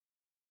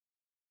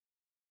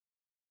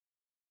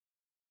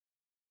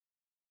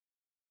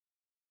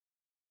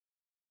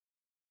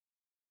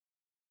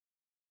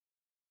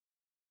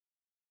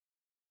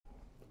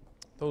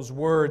Those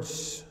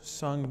words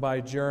sung by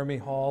Jeremy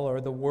Hall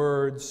are the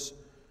words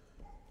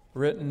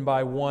written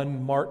by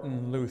one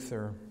Martin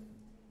Luther,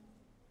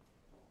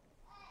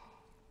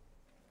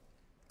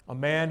 a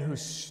man who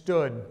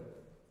stood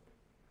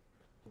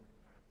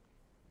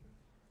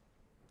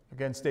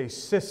against a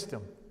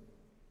system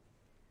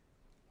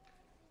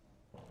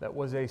that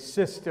was a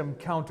system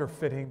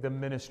counterfeiting the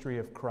ministry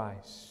of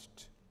Christ.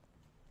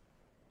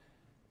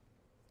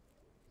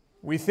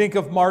 We think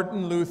of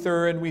Martin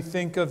Luther and we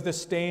think of the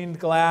stained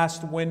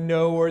glass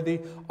window or the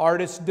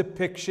artist's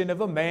depiction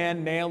of a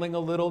man nailing a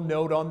little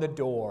note on the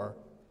door.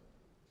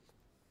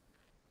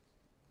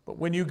 But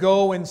when you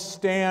go and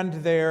stand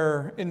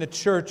there in the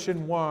church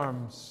in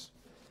Worms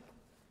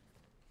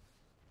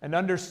and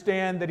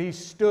understand that he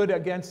stood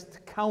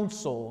against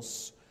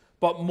councils,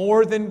 but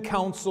more than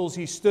councils,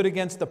 he stood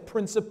against the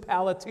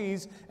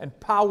principalities and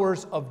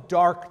powers of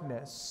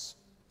darkness.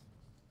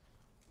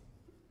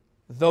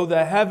 Though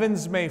the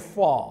heavens may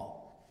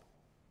fall,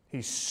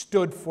 he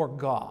stood for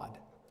God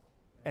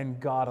and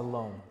God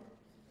alone.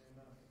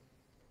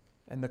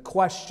 And the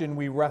question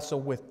we wrestle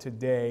with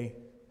today,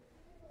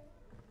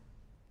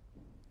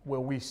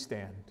 will we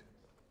stand?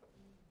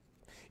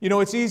 You know,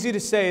 it's easy to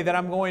say that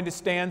I'm going to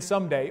stand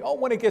someday. Oh,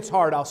 when it gets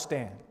hard, I'll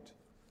stand.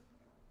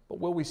 But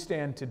will we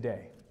stand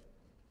today?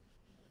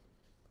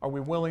 Are we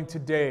willing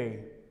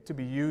today to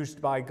be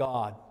used by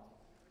God?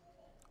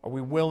 Are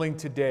we willing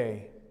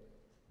today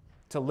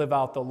to live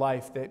out the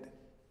life that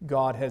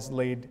God has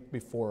laid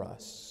before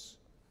us?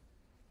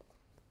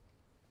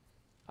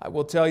 I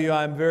will tell you,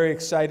 I'm very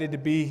excited to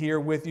be here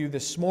with you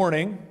this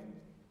morning.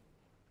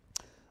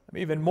 I'm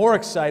even more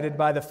excited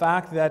by the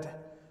fact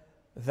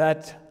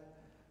that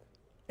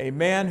a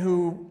man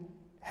who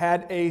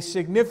had a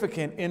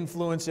significant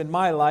influence in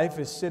my life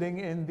is sitting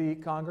in the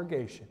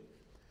congregation.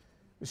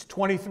 It was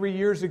 23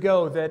 years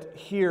ago that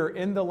here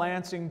in the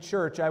Lansing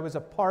Church, I was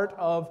a part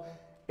of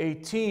a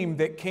team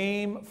that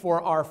came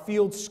for our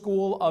field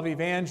school of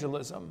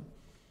evangelism.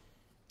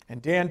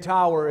 And Dan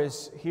Tower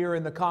is here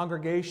in the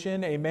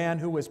congregation, a man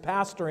who was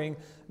pastoring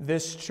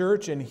this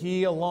church, and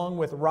he, along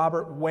with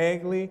Robert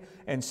Wagley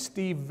and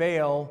Steve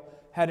Vale,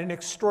 had an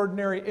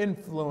extraordinary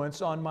influence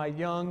on my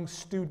young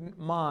student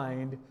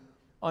mind,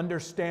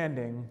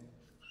 understanding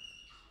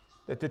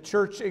that the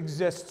church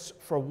exists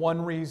for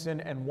one reason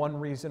and one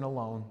reason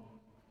alone.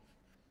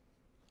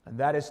 And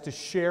that is to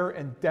share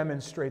and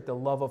demonstrate the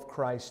love of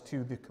Christ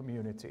to the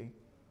community.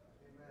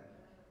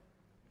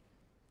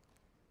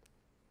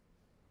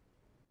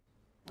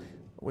 I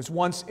was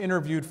once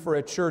interviewed for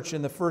a church,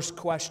 and the first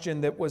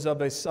question that was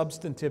of a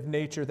substantive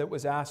nature that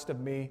was asked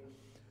of me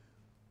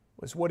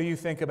was, what do you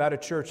think about a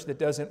church that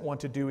doesn't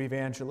want to do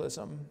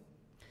evangelism?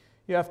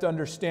 You have to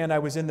understand, I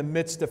was in the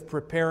midst of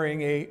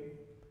preparing a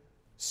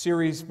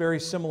series very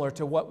similar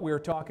to what we're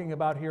talking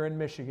about here in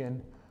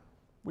Michigan.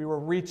 We were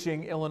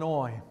reaching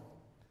Illinois.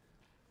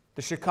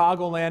 The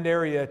Chicagoland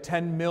area,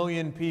 10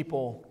 million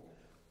people,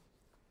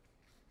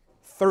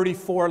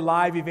 34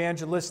 live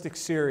evangelistic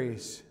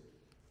series.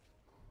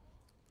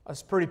 I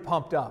was pretty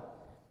pumped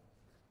up.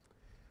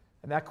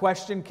 And that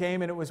question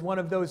came, and it was one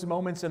of those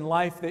moments in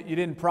life that you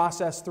didn't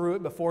process through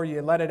it before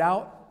you let it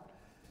out.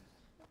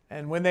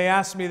 And when they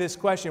asked me this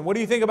question, what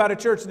do you think about a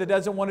church that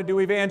doesn't want to do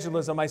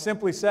evangelism? I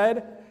simply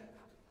said,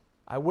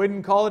 I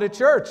wouldn't call it a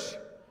church.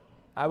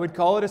 I would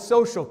call it a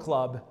social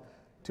club.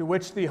 To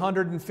which the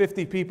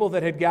 150 people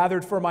that had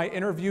gathered for my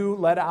interview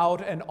let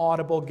out an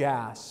audible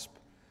gasp.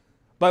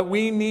 But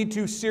we need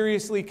to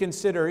seriously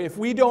consider, if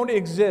we don't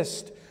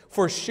exist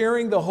for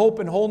sharing the hope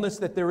and wholeness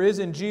that there is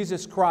in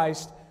Jesus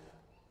Christ,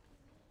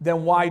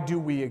 then why do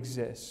we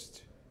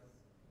exist?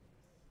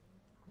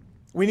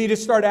 We need to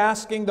start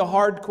asking the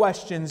hard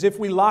questions. If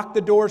we lock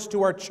the doors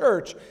to our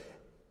church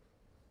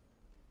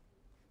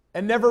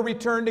and never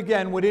returned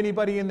again, would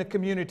anybody in the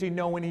community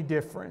know any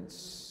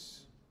difference?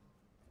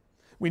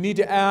 We need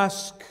to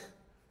ask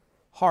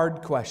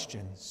hard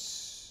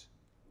questions.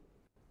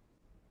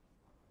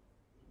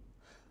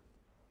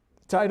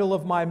 The title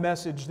of my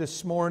message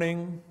this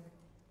morning,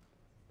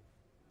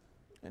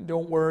 and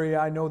don't worry,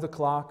 I know the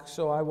clock,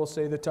 so I will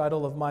say the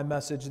title of my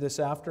message this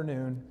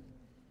afternoon: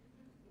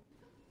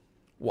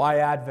 Why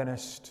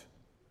Adventist?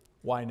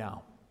 Why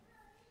now?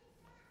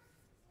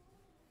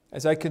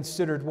 As I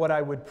considered what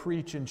I would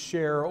preach and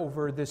share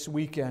over this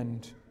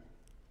weekend,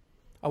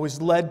 I was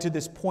led to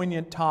this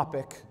poignant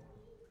topic.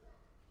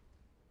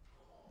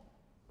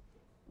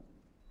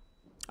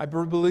 I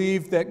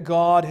believe that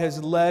God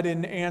has led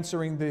in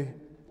answering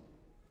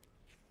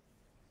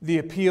the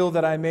appeal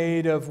that I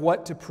made of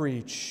what to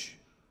preach.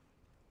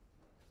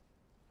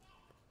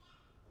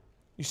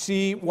 You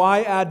see,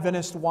 why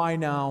Adventist? Why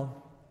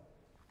now?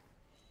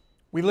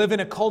 We live in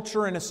a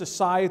culture and a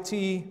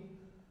society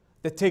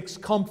that takes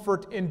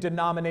comfort in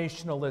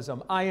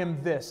denominationalism. I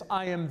am this,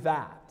 I am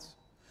that.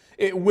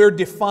 We're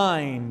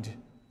defined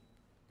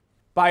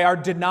by our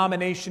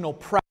denominational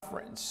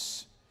preference.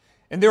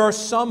 And there are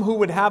some who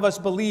would have us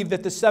believe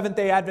that the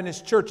Seventh-day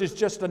Adventist Church is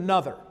just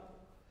another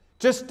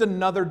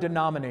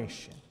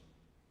denomination.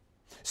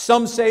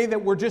 Some say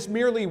that we're just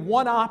merely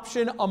one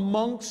option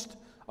amongst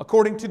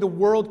According to the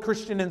World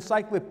Christian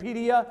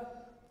Encyclopedia,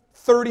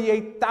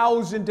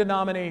 38,000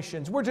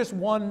 denominations. We're just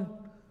one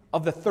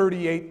of the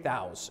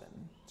 38,000.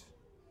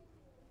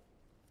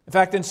 In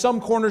fact, in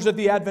some corners of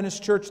the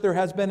Adventist church, there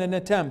has been an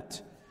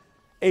attempt,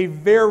 a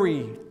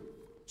very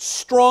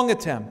strong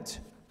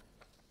attempt,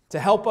 to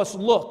help us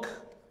look,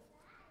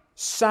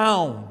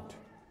 sound,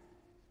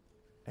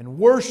 and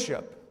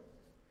worship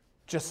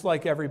just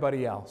like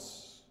everybody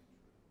else.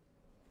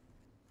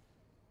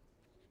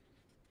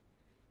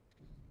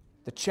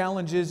 The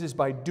challenge is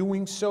by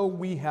doing so,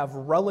 we have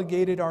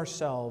relegated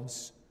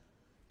ourselves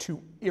to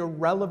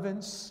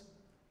irrelevance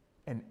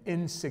and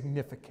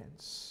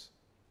insignificance.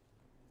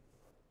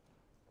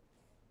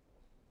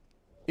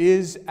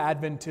 Is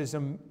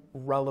Adventism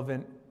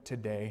relevant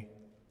today?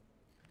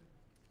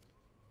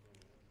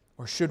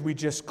 Or should we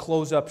just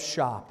close up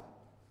shop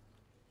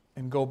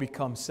and go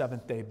become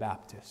Seventh-day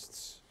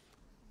Baptists?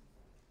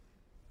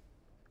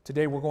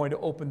 Today we're going to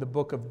open the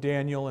book of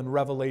Daniel and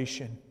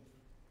Revelation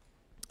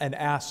and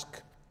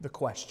ask the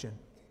question,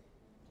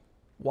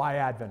 why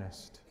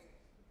Adventist?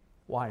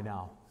 Why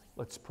now?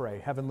 Let's pray.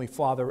 Heavenly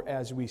Father,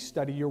 as we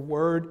study your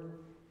word,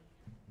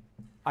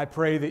 I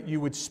pray that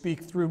you would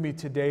speak through me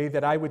today,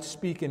 that I would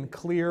speak in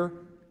clear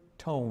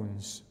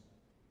tones.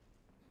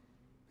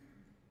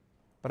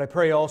 But I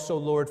pray also,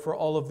 Lord, for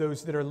all of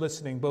those that are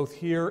listening, both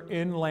here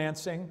in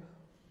Lansing,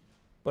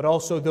 but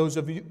also those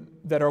of you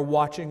that are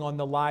watching on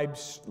the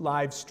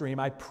live stream.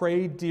 I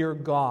pray, dear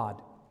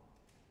God,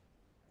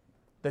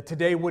 that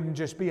today wouldn't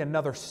just be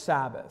another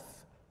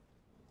Sabbath,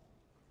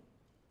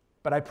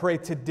 but I pray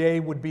today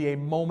would be a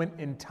moment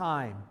in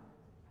time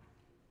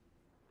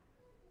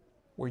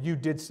where you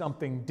did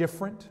something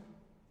different,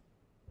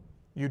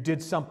 you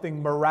did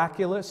something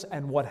miraculous,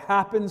 and what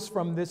happens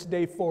from this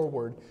day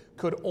forward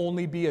could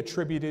only be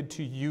attributed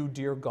to you,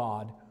 dear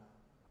God.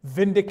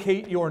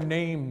 Vindicate your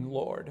name,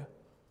 Lord.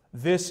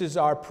 This is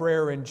our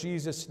prayer in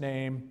Jesus'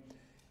 name.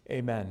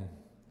 Amen.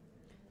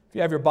 If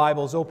you have your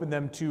Bibles, open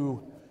them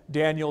to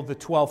Daniel, the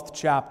 12th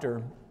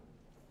chapter.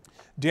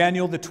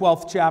 Daniel, the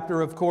 12th chapter,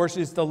 of course,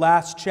 is the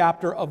last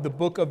chapter of the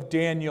book of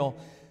Daniel.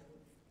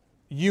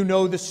 You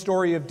know the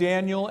story of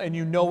Daniel, and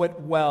you know it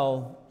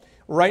well.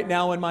 Right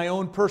now, in my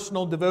own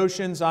personal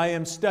devotions, I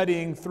am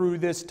studying through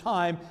this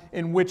time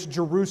in which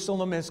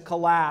Jerusalem has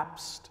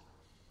collapsed.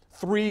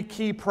 Three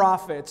key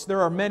prophets,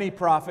 there are many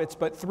prophets,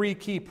 but three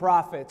key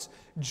prophets,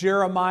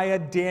 Jeremiah,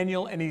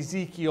 Daniel, and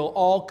Ezekiel,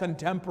 all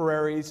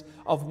contemporaries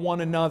of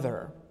one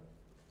another.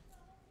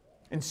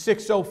 In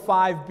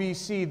 605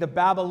 BC, the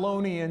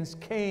Babylonians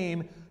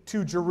came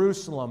to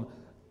Jerusalem.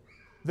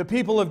 The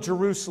people of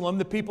Jerusalem,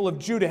 the people of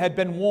Judah, had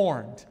been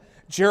warned.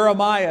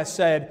 Jeremiah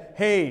said,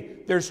 hey,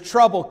 there's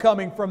trouble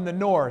coming from the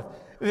north.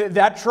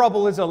 That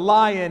trouble is a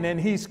lion and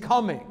he's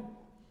coming.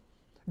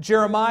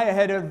 Jeremiah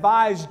had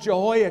advised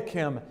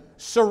Jehoiakim,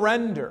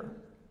 surrender.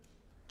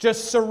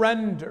 Just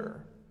surrender.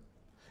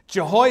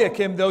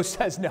 Jehoiakim, though,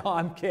 says, no,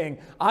 I'm king.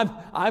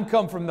 I'm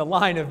come from the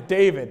line of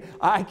David.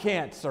 I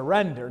can't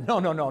surrender.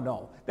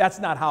 No. That's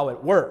not how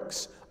it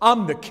works.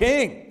 I'm the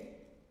king.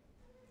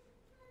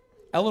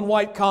 Ellen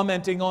White,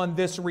 commenting on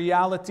this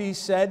reality,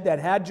 said that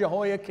had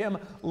Jehoiakim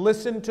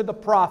listened to the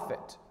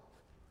prophet,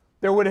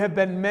 there would have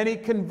been many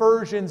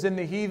conversions in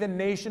the heathen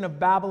nation of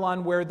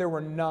Babylon where there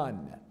were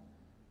none.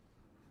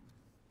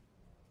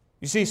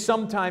 You see,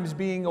 sometimes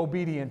being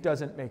obedient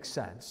doesn't make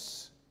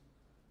sense.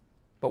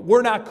 But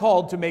we're not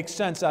called to make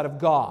sense out of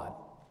God.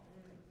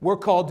 We're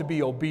called to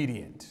be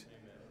obedient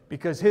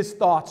because His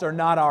thoughts are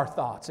not our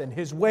thoughts and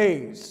His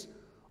ways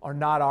are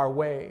not our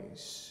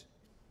ways.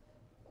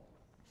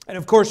 And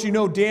of course, you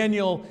know,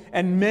 Daniel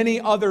and many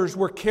others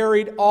were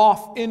carried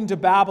off into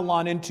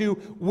Babylon, into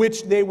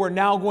which they were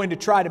now going to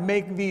try to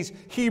make these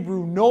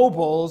Hebrew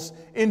nobles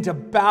into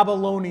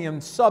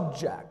Babylonian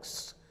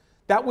subjects.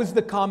 That was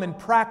the common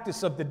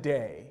practice of the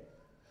day.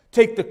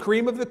 Take the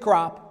cream of the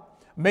crop,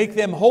 make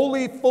them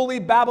wholly, fully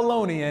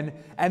Babylonian,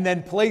 and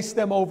then place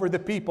them over the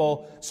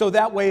people, so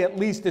that way at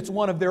least it's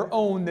one of their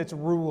own that's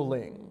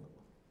ruling.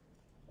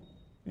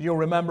 You'll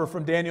remember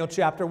from Daniel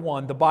chapter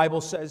 1, the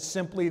Bible says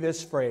simply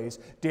this phrase,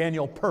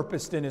 Daniel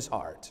purposed in his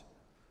heart.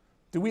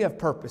 Do we have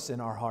purpose in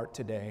our heart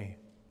today?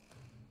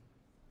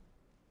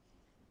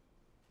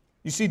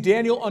 You see,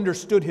 Daniel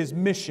understood his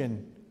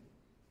mission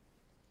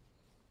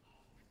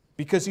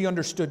because he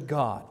understood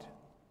God.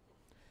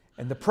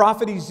 And the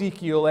prophet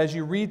Ezekiel, as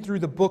you read through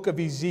the book of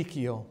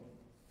Ezekiel,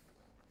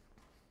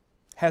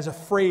 has a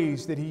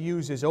phrase that he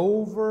uses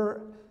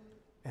over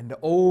and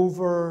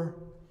over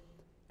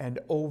and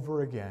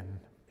over again.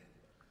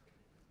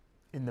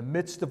 In the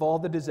midst of all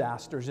the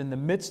disasters, in the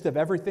midst of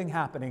everything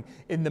happening,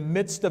 in the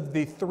midst of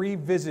the 3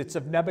 visits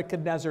of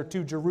Nebuchadnezzar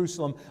to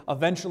Jerusalem,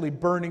 eventually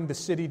burning the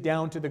city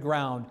down to the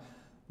ground,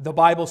 the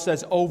Bible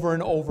says over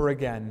and over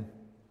again,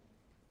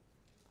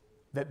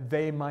 that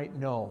they might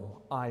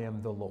know I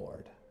am the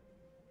Lord.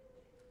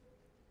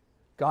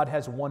 God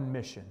has one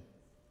mission,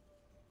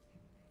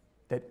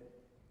 that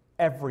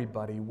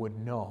everybody would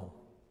know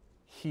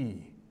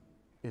He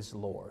is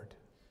Lord.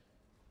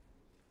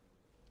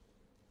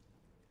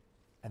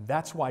 And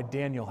that's why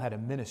Daniel had a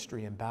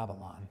ministry in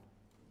Babylon.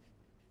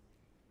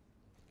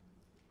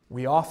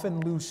 We often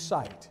lose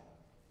sight.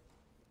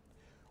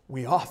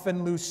 We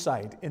often lose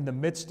sight in the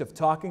midst of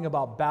talking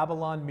about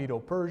Babylon,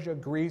 Medo-Persia,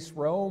 Greece,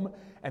 Rome,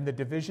 and the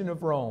division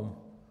of Rome,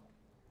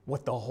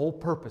 what the whole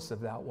purpose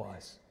of that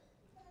was.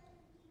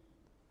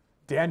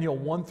 Daniel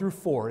 1 through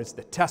 4 is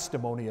the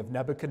testimony of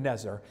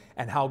Nebuchadnezzar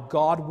and how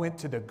God went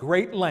to the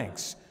great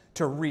lengths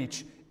to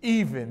reach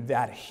even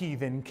that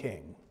heathen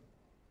king.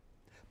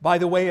 By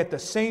the way, at the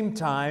same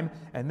time,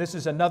 and this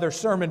is another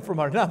sermon from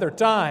another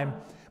time,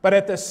 but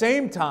at the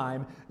same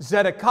time,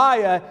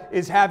 Zedekiah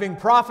is having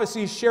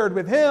prophecies shared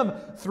with him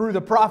through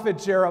the prophet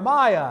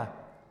Jeremiah.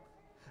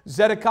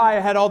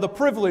 Zedekiah had all the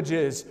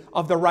privileges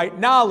of the right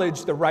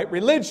knowledge, the right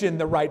religion,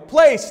 the right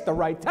place, the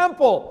right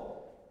temple.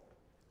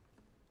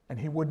 And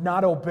he would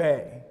not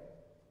obey.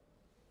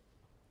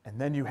 And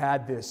then you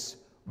had this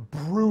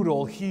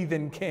brutal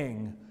heathen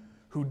king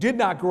who did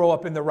not grow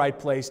up in the right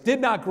place, did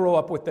not grow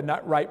up with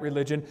the right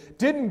religion,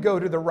 didn't go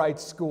to the right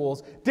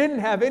schools, didn't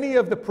have any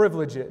of the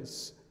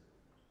privileges.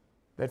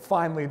 That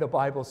finally the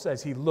Bible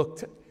says he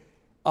looked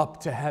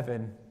up to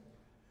heaven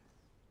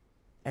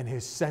and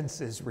his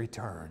senses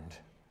returned.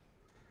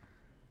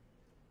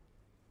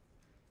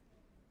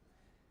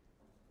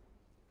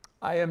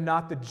 I am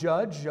not the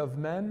judge of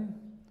men,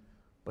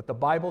 but the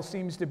Bible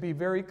seems to be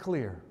very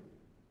clear.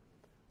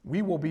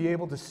 We will be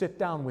able to sit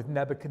down with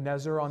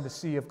Nebuchadnezzar on the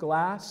Sea of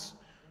Glass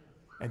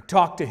and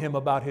talk to him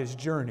about his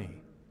journey.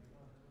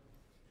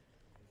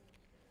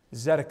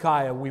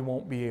 Zedekiah, we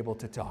won't be able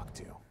to talk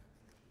to.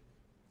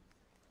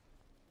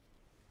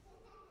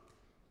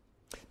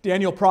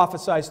 Daniel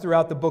prophesies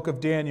throughout the book of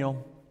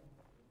Daniel.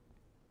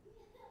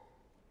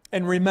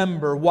 And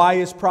remember, why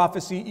is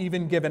prophecy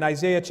even given?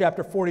 Isaiah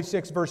chapter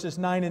 46, verses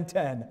 9 and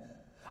 10.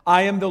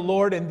 I am the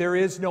Lord and there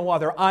is no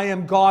other. I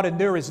am God and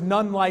there is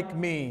none like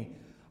me.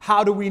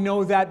 How do we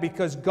know that?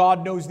 Because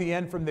God knows the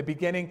end from the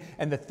beginning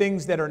and the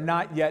things that are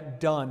not yet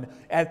done.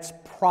 That's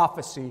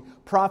prophecy.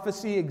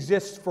 Prophecy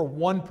exists for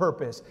one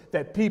purpose,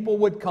 that people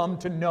would come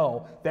to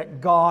know that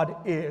God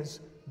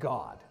is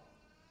God.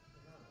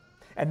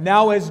 And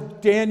now as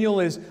Daniel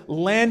is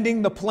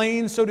landing the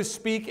plane, so to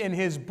speak, in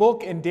his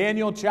book in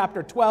Daniel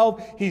chapter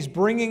 12, he's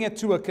bringing it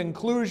to a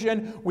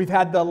conclusion. We've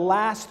had the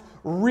last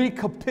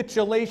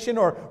recapitulation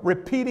or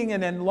repeating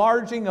and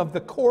enlarging of the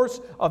course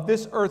of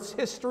this earth's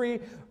history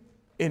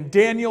in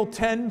Daniel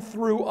 10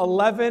 through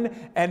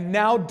 11. And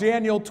now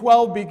Daniel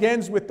 12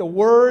 begins with the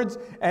words,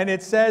 and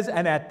it says,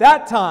 and at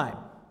that time,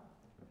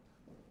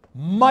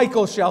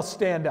 Michael shall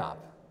stand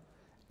up.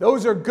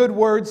 Those are good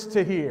words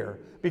to hear,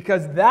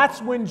 because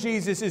that's when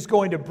Jesus is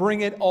going to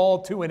bring it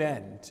all to an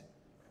end.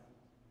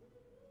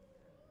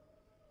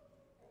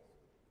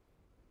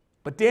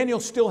 But Daniel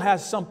still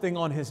has something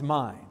on his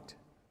mind.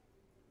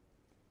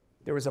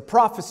 There was a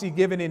prophecy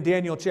given in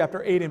Daniel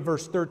chapter 8 and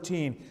verse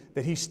 13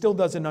 that he still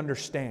doesn't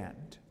understand.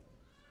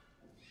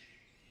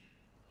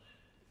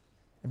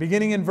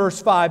 Beginning in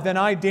verse 5, then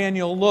I,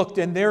 Daniel, looked,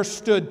 and there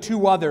stood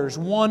two others,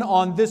 one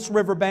on this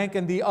riverbank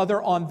and the other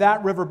on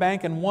that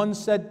riverbank. And one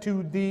said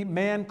to the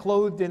man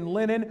clothed in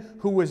linen,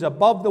 who was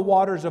above the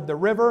waters of the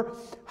river,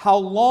 how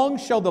long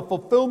shall the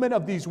fulfillment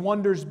of these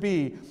wonders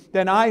be?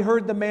 Then I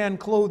heard the man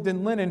clothed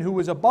in linen, who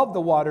was above the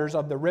waters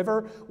of the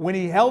river, when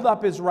he held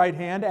up his right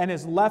hand and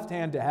his left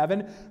hand to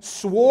heaven,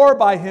 swore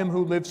by him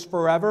who lives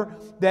forever,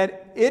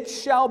 that it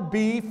shall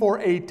be for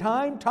a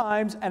time,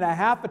 times, and a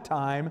half a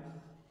time.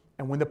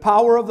 And when the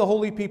power of the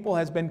holy people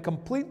has been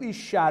completely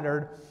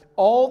shattered,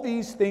 all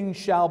these things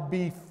shall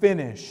be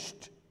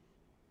finished.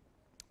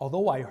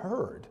 Although I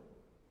heard,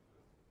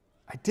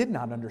 I did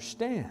not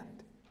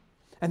understand.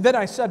 And then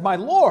I said, my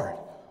Lord,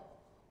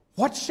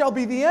 what shall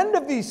be the end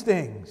of these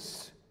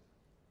things?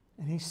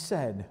 And he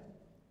said,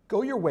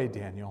 go your way,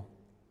 Daniel,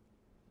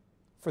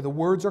 for the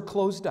words are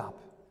closed up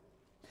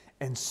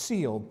and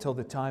sealed till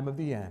the time of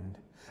the end.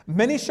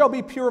 Many shall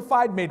be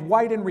purified, made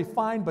white and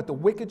refined, but the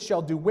wicked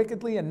shall do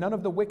wickedly, and none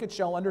of the wicked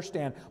shall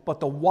understand, but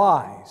the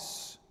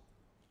wise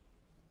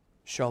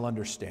shall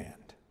understand.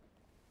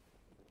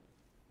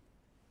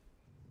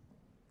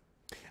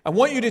 I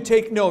want you to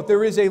take note,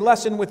 there is a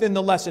lesson within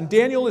the lesson.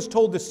 Daniel is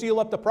told to seal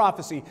up the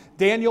prophecy.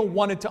 Daniel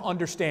wanted to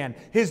understand.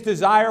 His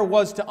desire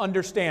was to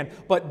understand.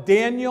 But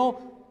Daniel,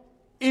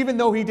 even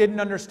though he didn't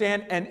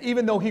understand, and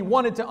even though he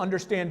wanted to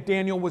understand,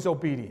 Daniel was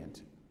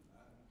obedient.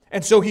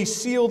 And so he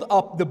sealed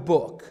up the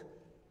book.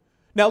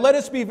 Now let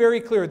us be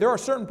very clear. There are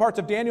certain parts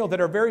of Daniel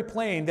that are very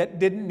plain that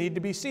didn't need to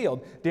be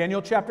sealed.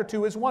 Daniel chapter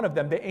 2 is one of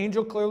them. The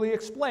angel clearly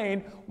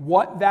explained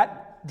what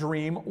that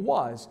dream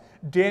was.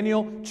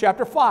 Daniel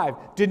chapter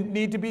 5 didn't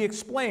need to be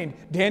explained.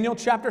 Daniel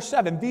chapter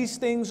 7, these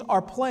things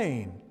are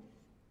plain.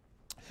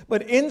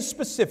 But in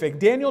specific,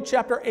 Daniel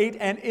chapter 8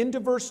 and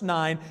into verse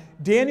 9,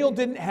 Daniel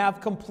didn't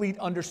have complete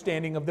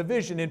understanding of the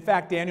vision. In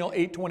fact, Daniel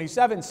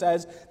 8:27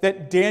 says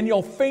that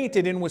Daniel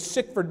fainted and was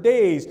sick for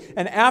days.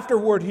 And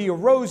afterward he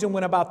arose and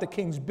went about the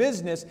king's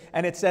business.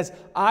 And it says,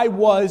 I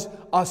was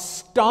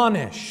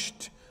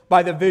astonished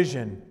by the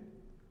vision,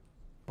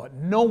 but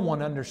no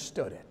one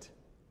understood it.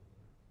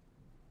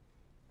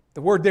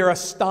 The word there,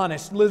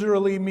 astonished,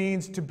 literally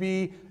means to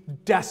be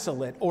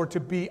desolate or to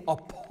be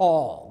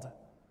appalled.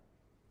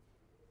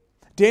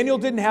 Daniel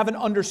didn't have an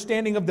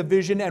understanding of the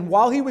vision, and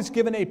while he was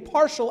given a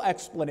partial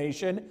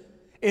explanation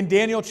in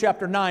Daniel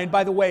chapter 9,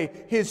 by the way,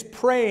 his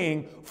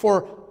praying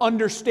for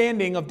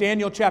understanding of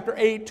Daniel chapter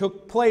 8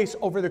 took place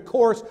over the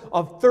course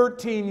of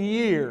 13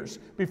 years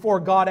before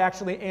God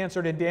actually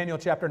answered in Daniel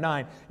chapter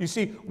 9. You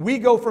see, we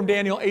go from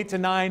Daniel 8 to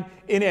 9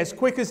 in as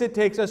quick as it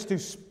takes us to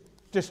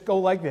just go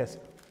like this.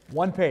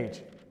 One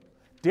page.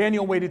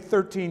 Daniel waited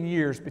 13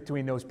 years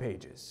between those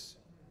pages.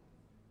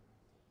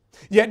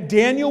 Yet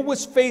Daniel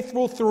was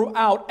faithful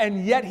throughout,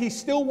 and yet he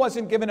still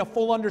wasn't given a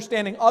full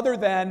understanding other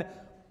than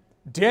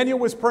Daniel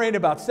was praying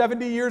about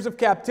 70 years of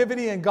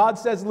captivity, and God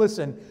says,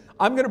 listen,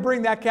 I'm going to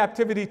bring that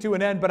captivity to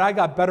an end, but I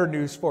got better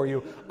news for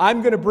you.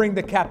 I'm going to bring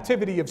the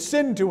captivity of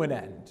sin to an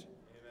end.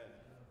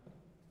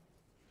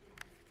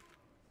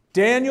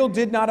 Daniel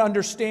did not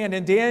understand,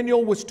 and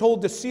Daniel was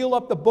told to seal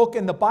up the book,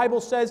 and the Bible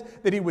says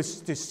that he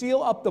was to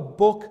seal up the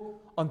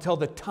book until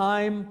the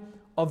time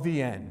of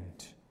the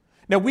end.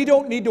 Now, we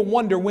don't need to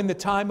wonder when the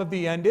time of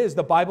the end is.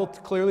 The Bible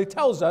clearly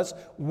tells us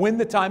when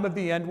the time of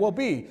the end will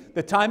be.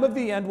 The time of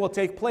the end will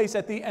take place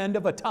at the end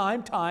of a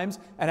time, times,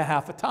 and a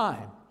half a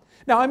time.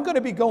 Now, I'm going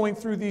to be going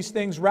through these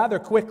things rather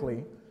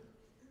quickly.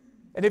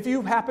 And if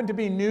you happen to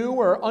be new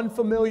or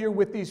unfamiliar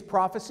with these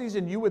prophecies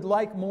and you would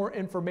like more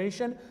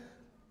information,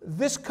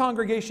 this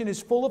congregation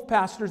is full of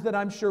pastors that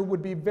I'm sure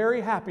would be very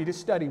happy to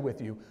study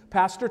with you.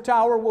 Pastor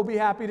Tower will be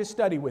happy to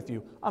study with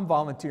you. I'm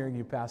volunteering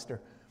you, Pastor.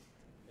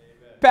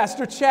 Amen.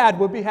 Pastor Chad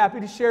would be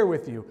happy to share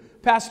with you.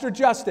 Pastor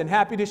Justin,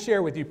 happy to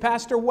share with you.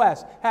 Pastor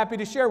Wes, happy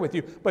to share with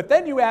you. But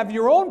then you have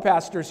your own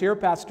pastors here,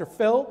 Pastor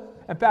Phil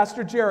and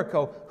Pastor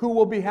Jericho, who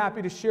will be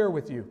happy to share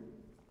with you.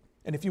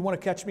 And if you want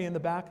to catch me in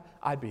the back,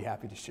 I'd be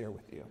happy to share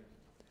with you.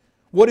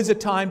 What is a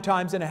time,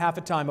 times, and a half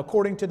a time?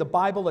 According to the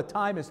Bible, a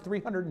time is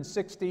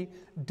 360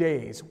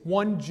 days,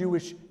 one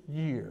Jewish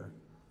year.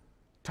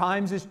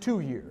 Times is 2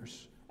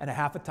 years, and a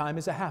half a time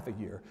is a half a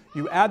year.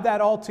 You add that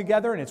all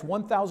together, and it's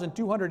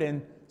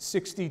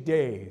 1,260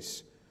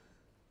 days.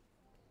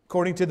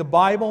 According to the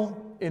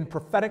Bible, in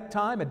prophetic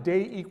time, a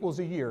day equals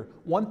a year.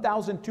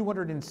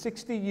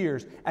 1,260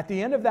 years. At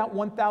the end of that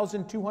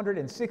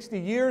 1,260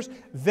 years,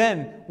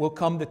 then will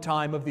come the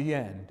time of the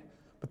end.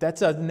 But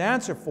that's an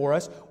answer for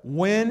us.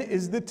 When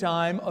is the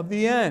time of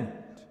the end?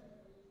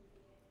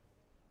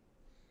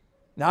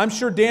 Now, I'm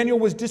sure Daniel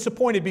was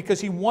disappointed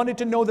because he wanted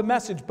to know the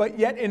message, but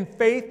yet in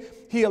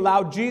faith, he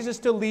allowed Jesus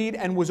to lead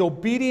and was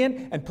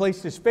obedient and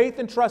placed his faith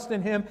and trust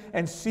in him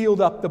and sealed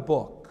up the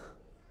book.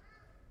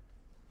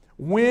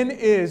 When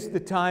is the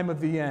time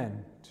of the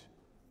end?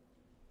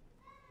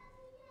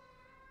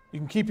 You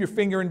can keep your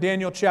finger in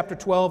Daniel chapter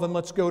 12 and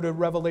let's go to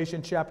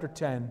Revelation chapter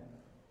 10.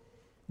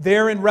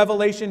 There in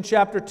Revelation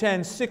chapter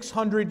 10,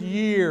 600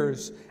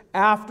 years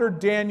after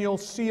Daniel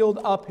sealed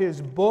up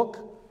his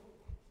book,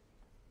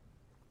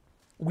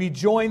 we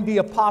join the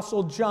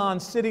Apostle John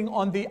sitting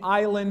on the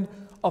island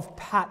of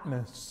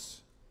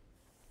Patmos.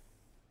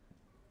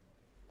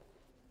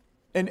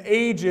 An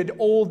aged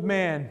old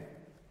man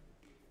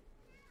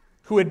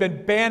who had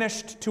been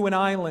banished to an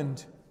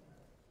island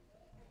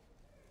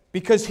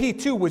because he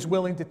too was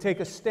willing to take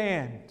a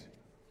stand.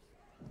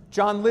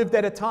 John lived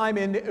at a time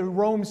in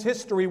Rome's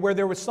history where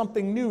there was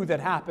something new that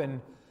happened.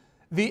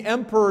 The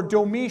emperor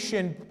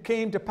Domitian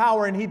came to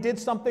power and he did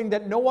something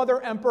that no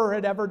other emperor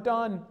had ever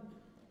done.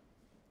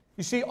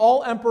 You see,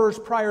 all emperors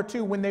prior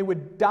to, when they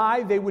would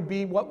die, they would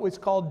be what was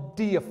called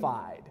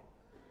deified.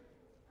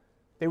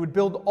 They would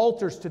build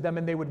altars to them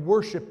and they would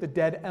worship the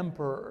dead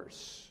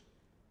emperors.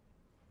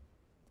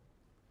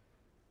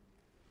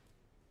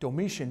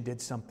 Domitian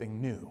did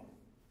something new.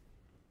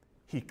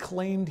 He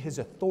claimed his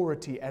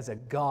authority as a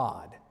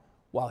god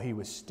while he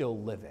was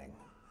still living.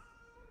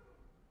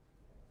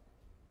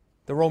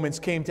 The Romans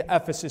came to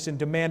Ephesus and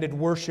demanded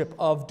worship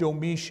of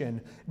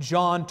Domitian.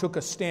 John took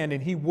a stand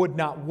and he would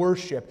not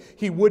worship.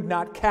 He would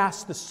not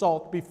cast the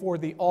salt before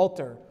the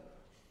altar.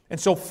 And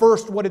so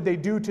first, what did they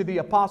do to the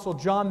Apostle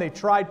John? They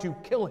tried to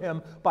kill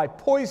him by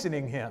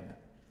poisoning him.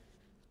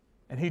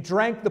 And he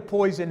drank the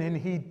poison and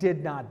he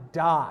did not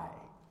die.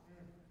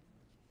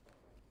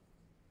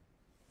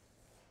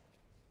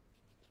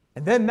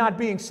 And then, not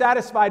being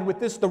satisfied with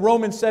this, the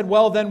Romans said,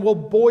 well, then we'll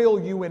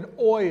boil you in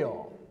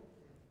oil.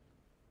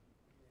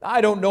 I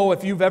don't know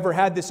if you've ever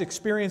had this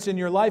experience in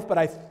your life, but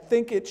I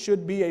think it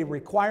should be a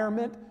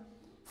requirement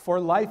for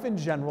life in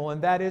general,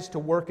 and that is to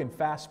work in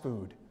fast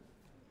food.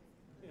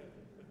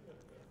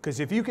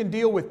 Because if you can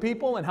deal with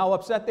people and how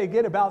upset they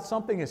get about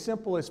something as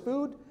simple as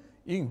food,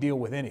 you can deal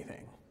with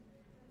anything.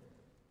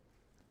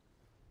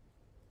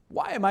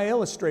 Why am I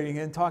illustrating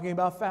and talking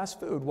about fast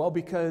food? Well,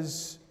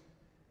 because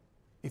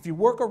if you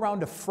work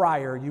around a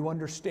fryer, you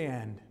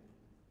understand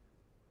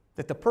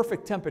that the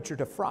perfect temperature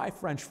to fry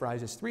French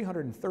fries is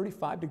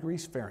 335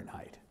 degrees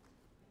Fahrenheit.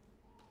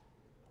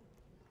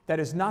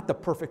 That is not the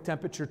perfect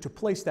temperature to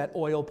place that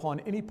oil upon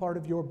any part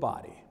of your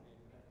body.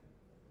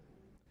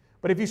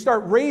 But if you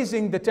start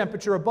raising the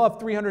temperature above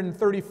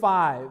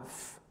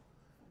 335,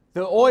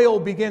 The oil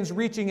begins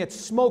reaching its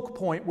smoke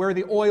point where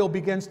the oil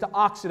begins to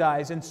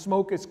oxidize and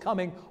smoke is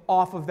coming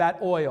off of that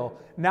oil.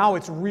 Now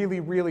it's really,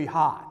 really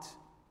hot.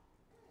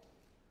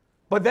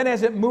 But then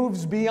as it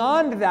moves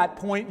beyond that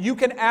point, you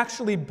can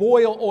actually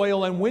boil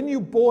oil, and when you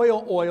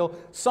boil oil,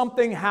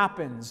 something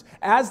happens.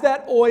 As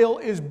that oil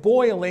is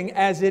boiling,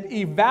 as it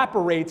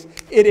evaporates,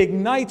 it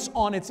ignites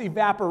on its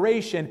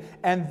evaporation,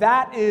 and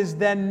that is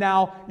then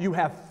now you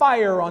have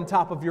fire on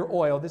top of your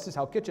oil. This is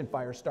how kitchen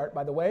fires start,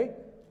 by the way.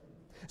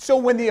 So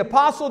when the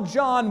Apostle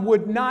John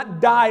would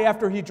not die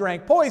after he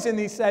drank poison,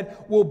 he said,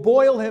 we'll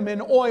boil him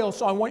in oil.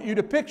 So I want you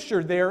to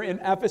picture there in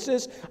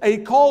Ephesus a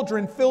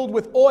cauldron filled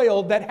with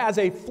oil that has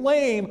a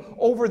flame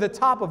over the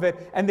top of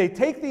it. And they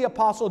take the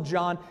Apostle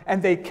John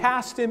and they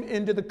cast him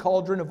into the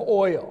cauldron of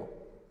oil.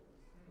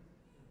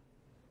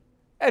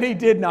 And he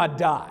did not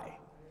die.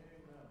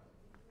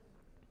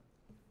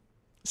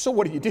 So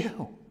what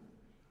do?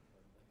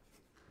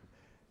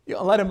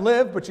 You'll let him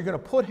live, but you're going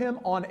to put him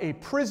on a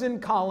prison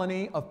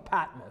colony of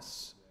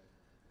Patmos.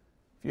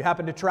 If you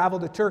happen to travel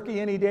to Turkey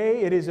any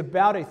day, it is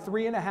about a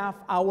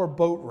 3.5-hour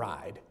boat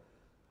ride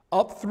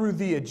up through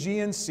the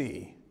Aegean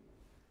Sea.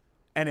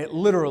 And it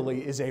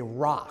literally is a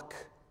rock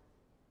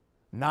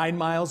 9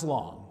 miles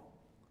long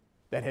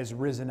that has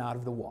risen out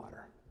of the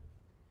water.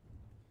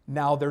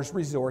 Now there's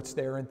resorts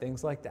there and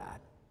things like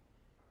that.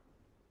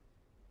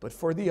 But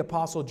for the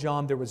Apostle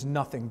John, there was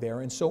nothing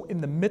there. And so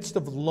in the midst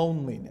of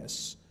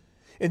loneliness,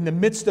 in the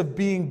midst of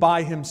being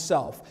by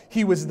himself,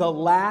 he was the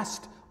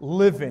last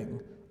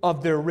living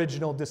of the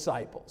original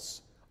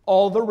disciples.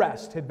 All the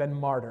rest had been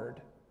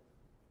martyred.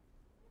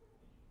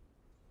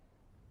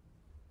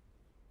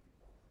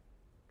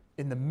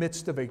 In the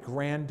midst of a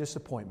grand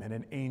disappointment,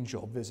 an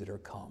angel visitor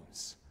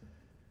comes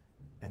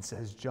and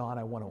says, John,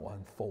 I want to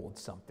unfold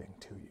something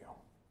to you.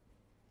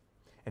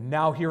 And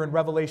now here in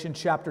Revelation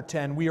chapter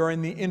 10, we are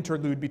in the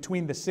interlude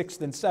between the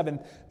 6th and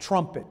 7th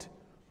trumpet.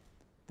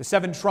 The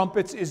 7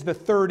 trumpets is the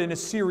third in a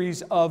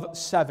series of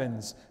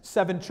 7s.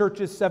 7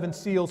 churches, 7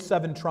 seals,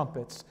 7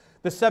 trumpets.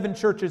 The 7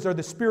 churches are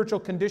the spiritual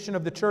condition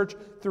of the church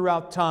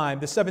throughout time.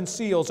 The 7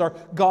 seals are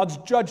God's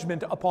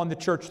judgment upon the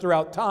church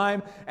throughout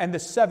time. And the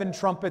 7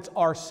 trumpets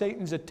are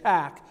Satan's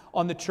attack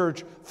on the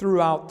church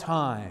throughout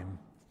time.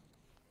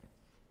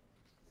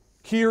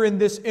 Here in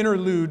this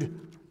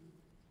interlude,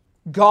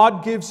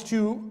 God gives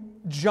to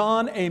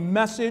John a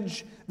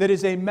message that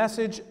is a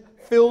message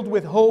filled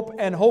with hope,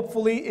 and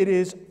hopefully it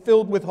is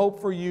filled with hope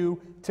for you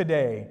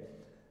today.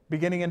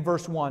 Beginning in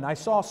verse 1, I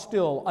saw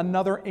still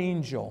another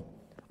angel,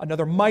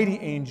 another mighty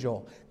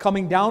angel,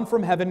 coming down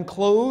from heaven,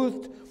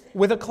 clothed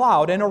with a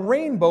cloud, and a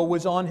rainbow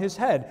was on his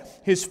head.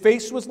 His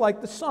face was like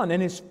the sun,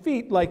 and his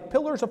feet like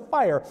pillars of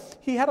fire.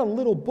 He had a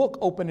little book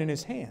open in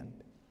his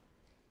hand.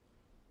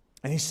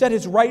 And he set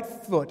his right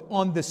foot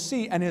on the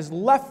sea, and his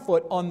left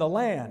foot on the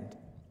land.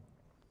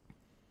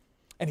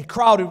 And he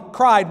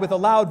cried with a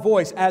loud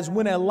voice, as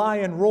when a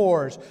lion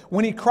roars.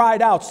 When he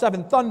cried out,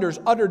 7 thunders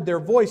uttered their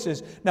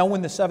voices. Now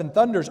when the 7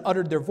 thunders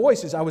uttered their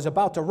voices, I was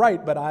about to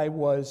write, but I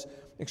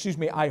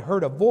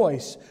heard a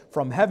voice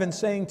from heaven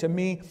saying to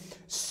me,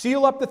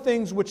 seal up the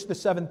things which the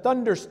 7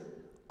 thunders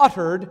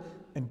uttered,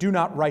 and do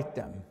not write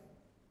them.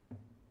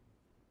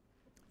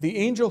 The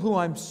angel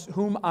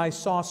whom I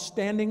saw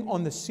standing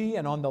on the sea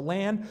and on the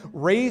land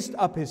raised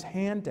up his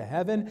hand to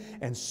heaven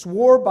and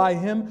swore by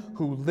him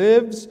who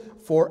lives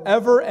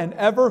forever and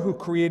ever, who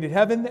created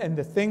heaven and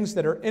the things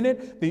that are in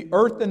it, the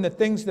earth and the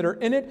things that are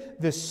in it,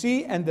 the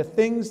sea and the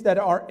things that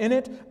are in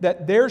it,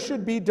 that there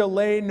should be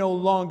delay no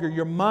longer.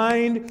 Your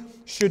mind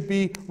should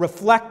be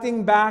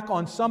reflecting back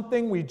on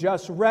something we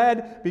just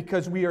read,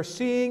 because we are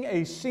seeing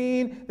a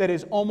scene that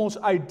is almost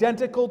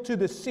identical to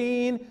the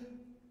scene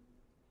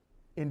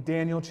in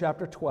Daniel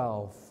chapter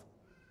 12.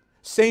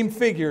 Same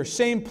figure,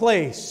 same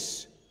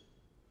place.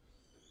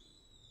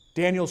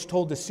 Daniel's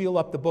told to seal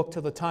up the book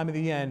till the time of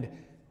the end.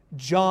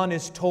 John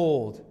is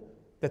told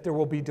that there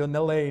will be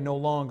delay no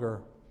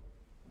longer.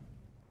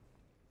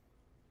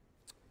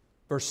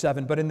 Verse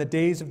 7, but in the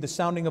days of the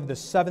sounding of the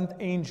 7th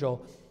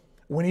angel,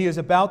 when he is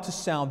about to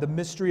sound, the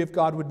mystery of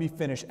God would be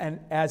finished, and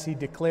as he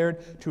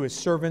declared to his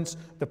servants,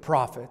 the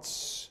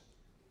prophets.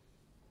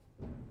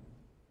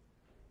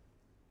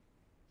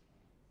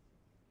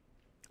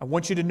 I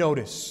want you to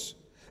notice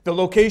the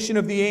location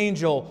of the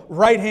angel,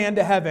 right hand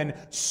to heaven,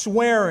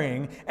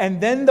 swearing, and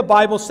then the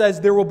Bible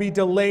says there will be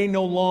delay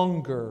no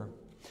longer.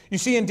 You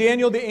see, in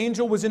Daniel, the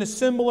angel was in a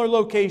similar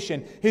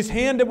location. His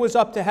hand was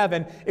up to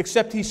heaven,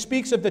 except he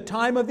speaks of the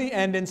time of the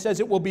end and says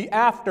it will be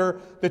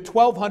after the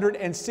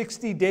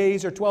 1260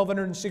 days or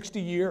 1260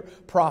 year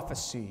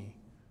prophecy.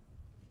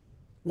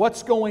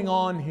 What's going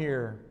on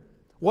here?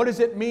 What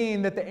does it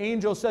mean that the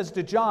angel says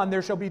to John,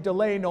 there shall be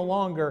delay no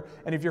longer?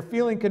 And if you're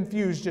feeling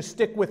confused, just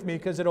stick with me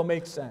because it'll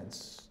make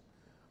sense.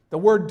 The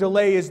word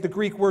delay is the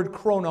Greek word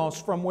chronos,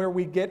 from where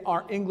we get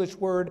our English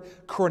word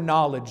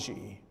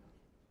chronology.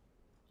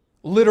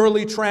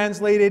 Literally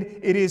translated,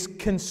 it is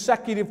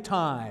consecutive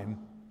time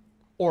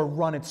or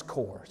run its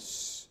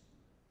course.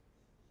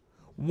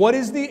 What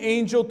is the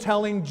angel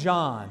telling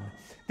John?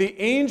 The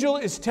angel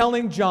is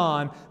telling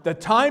John the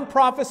time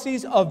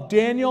prophecies of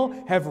Daniel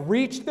have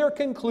reached their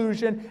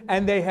conclusion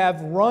and they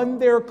have run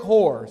their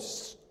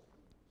course.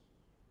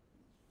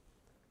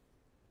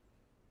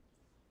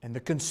 And the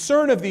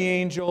concern of the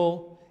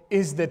angel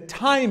is the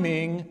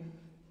timing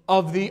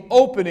of the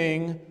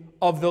opening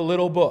of the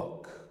little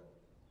book.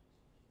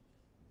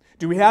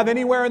 Do we have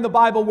anywhere in the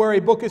Bible where a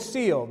book is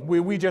sealed?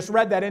 We just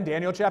read that in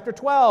Daniel chapter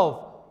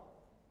 12.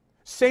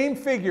 Same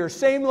figure,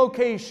 same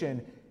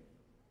location.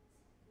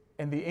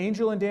 And the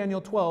angel in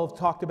Daniel 12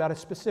 talked about a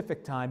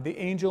specific time. The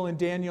angel in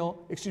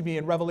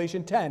in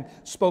Revelation 10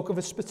 spoke of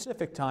a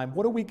specific time.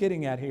 What are we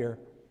getting at here?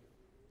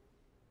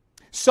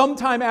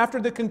 Sometime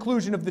after the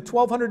conclusion of the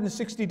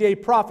 1260-day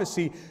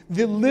prophecy,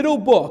 the little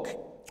book,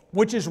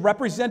 which is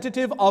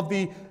representative of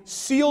the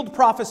sealed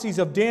prophecies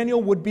of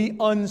Daniel, would be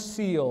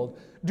unsealed.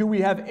 Do we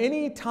have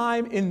any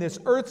time in this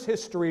earth's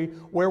history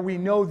where we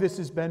know this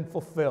has been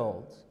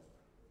fulfilled?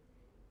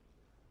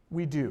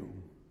 We do.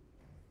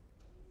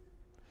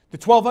 The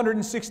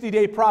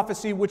 1260-day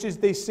prophecy, which is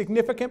the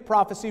significant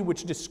prophecy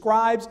which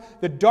describes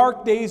the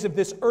dark days of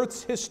this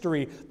earth's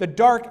history, the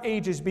dark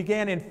ages,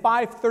 began in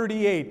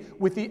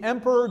 538 with the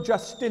Emperor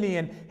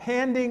Justinian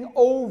handing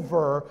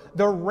over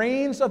the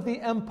reins of the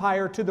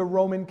empire to the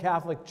Roman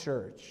Catholic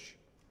Church.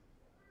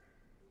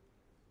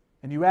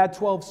 And you add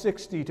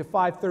 1260 to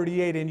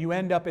 538 and you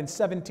end up in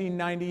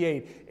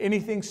 1798.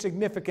 Anything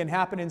significant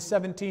happened in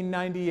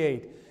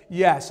 1798?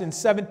 Yes, in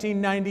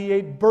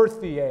 1798,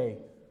 Berthier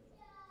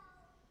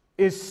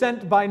is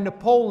sent by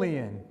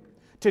Napoleon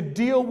to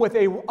deal with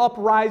an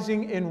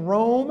uprising in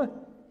Rome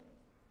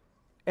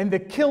and the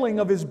killing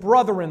of his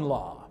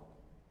brother-in-law.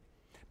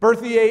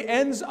 Berthier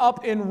ends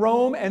up in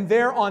Rome and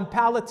there on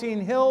Palatine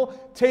Hill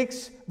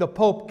takes the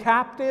Pope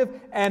captive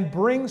and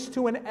brings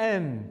to an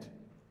end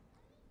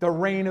the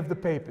reign of the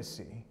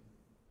papacy.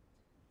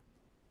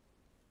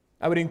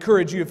 I would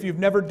encourage you, if you've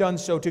never done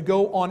so, to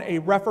go on a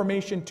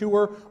Reformation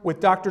tour with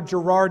Dr.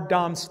 Gerard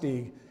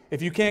Domsteig.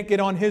 If you can't get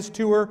on his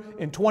tour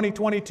in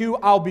 2022,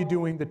 I'll be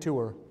doing the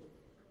tour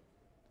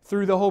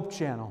through the Hope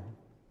Channel.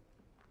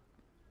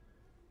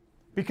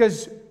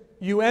 Because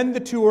you end the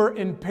tour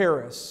in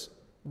Paris.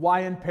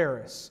 Why in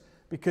Paris?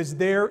 Because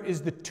there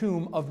is the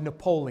tomb of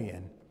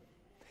Napoleon.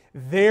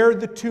 There,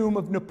 the tomb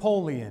of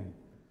Napoleon.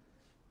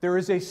 There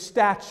is a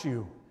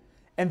statue,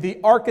 and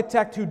the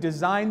architect who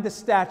designed the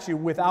statue,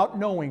 without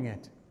knowing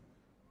it,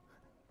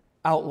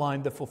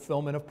 outlined the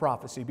fulfillment of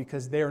prophecy,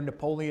 because there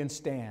Napoleon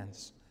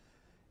stands.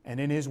 And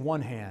in his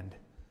one hand,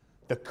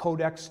 the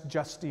Codex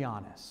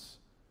Justianus,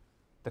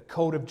 the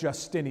Code of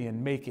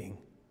Justinian, making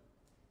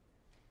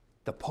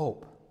the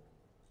Pope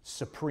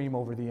supreme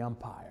over the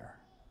empire.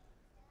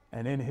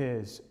 And in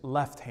his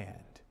left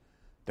hand,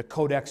 the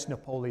Codex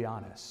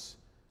Napoleonus,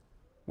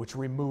 which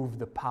removed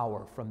the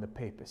power from the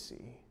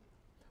papacy.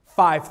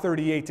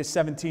 538 to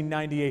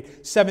 1798.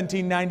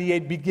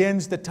 1798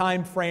 begins the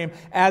time frame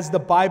as the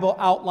Bible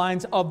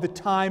outlines of the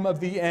time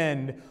of the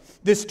end.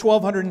 This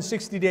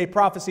 1260-day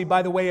prophecy,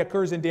 by the way,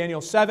 occurs in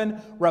Daniel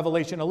 7,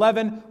 Revelation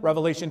 11,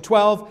 Revelation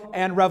 12,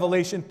 and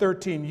Revelation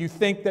 13. You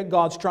think that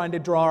God's trying to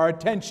draw our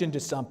attention to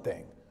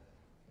something.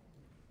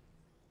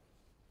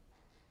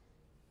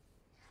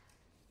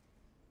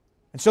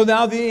 And so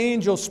now the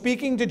angel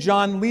speaking to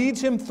John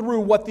leads him through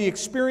what the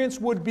experience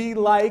would be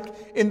like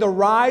in the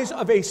rise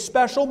of a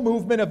special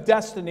movement of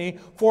destiny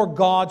for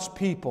God's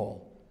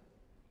people.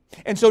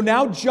 And so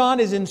now John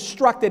is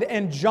instructed,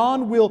 and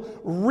John will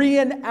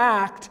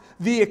reenact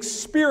the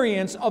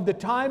experience of the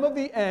time of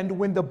the end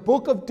when the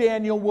book of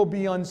Daniel will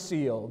be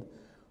unsealed.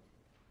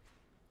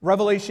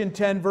 Revelation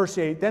 10, verse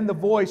 8, "Then the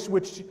voice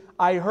which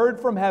I heard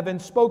from heaven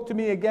spoke to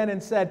me again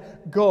and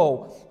said,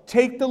 'Go,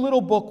 take the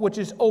little book which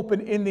is open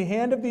in the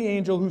hand of the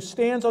angel who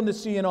stands on the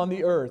sea and on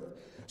the earth.'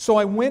 So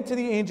I went to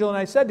the angel and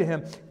I said to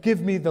him,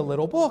 'Give me the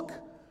little book.'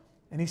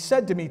 And he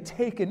said to me,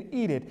 'Take and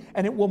eat it,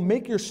 and it will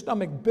make your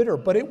stomach bitter,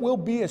 but it will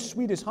be as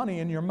sweet as honey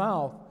in your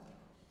mouth.'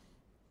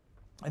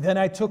 And then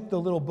I took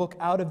the little book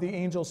out of the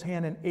angel's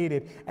hand and ate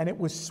it, and it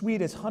was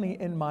sweet as honey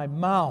in my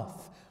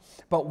mouth.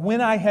 But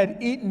when I had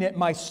eaten it,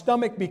 my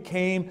stomach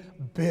became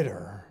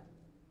bitter."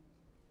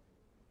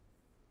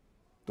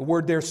 The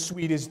word there,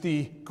 sweet, is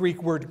the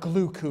Greek word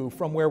glucou,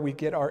 from where we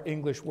get our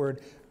English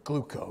word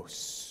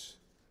glucose.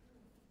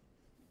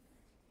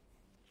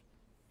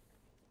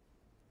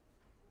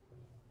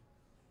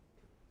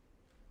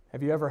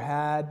 Have you ever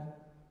had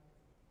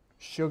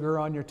sugar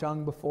on your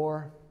tongue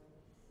before?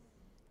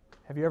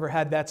 Have you ever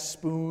had that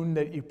spoon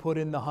that you put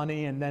in the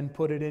honey and then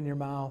put it in your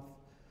mouth?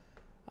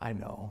 I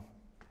know.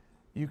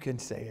 You can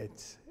say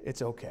it.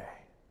 It's okay.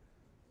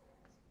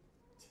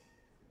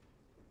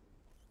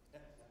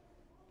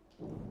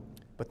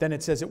 But then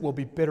it says it will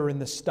be bitter in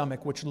the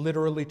stomach, which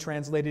literally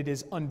translated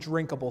is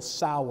undrinkable,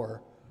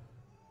 sour.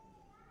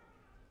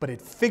 But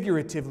it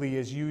figuratively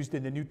is used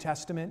in the New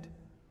Testament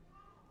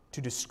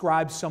to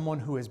describe someone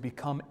who has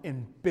become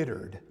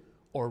embittered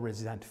or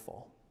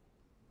resentful.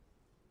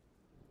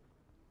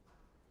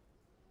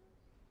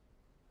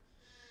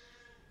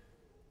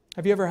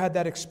 Have you ever had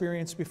that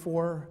experience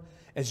before?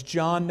 As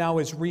John now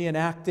is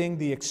reenacting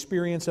the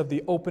experience of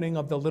the opening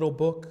of the little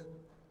book.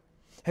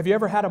 Have you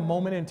ever had a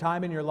moment in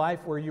time in your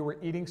life where you were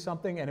eating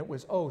something and it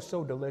was, oh,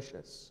 so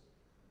delicious?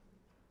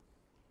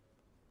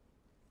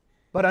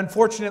 But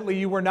unfortunately,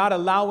 you were not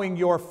allowing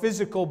your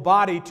physical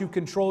body to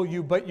control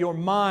you, but your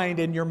mind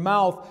and your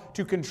mouth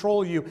to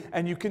control you,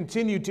 and you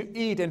continued to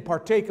eat and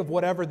partake of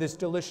whatever this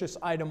delicious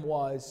item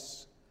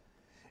was.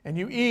 And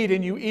you eat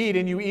and you eat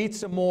and you eat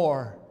some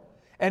more.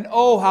 And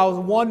oh, how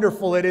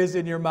wonderful it is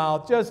in your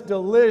mouth. Just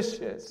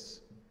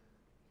delicious.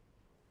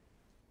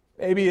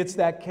 Maybe it's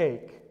that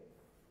cake.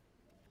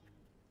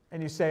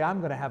 And you say, I'm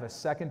going to have a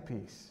second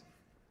piece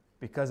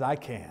because I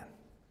can.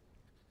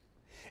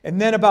 And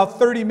then about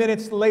 30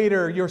 minutes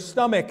later, your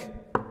stomach,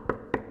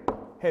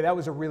 hey, that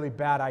was a really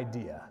bad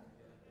idea.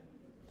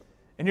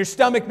 And your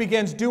stomach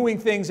begins doing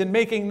things and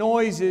making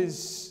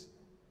noises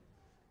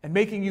and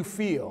making you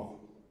feel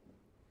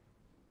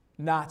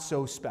not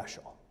so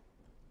special.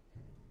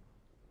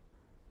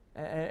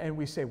 And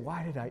we say,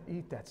 why did I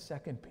eat that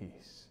second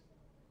piece?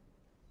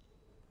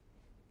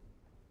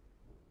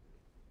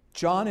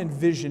 John in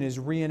vision is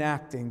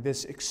reenacting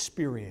this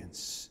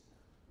experience.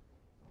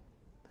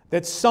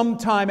 That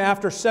sometime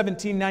after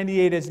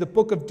 1798, as the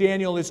book of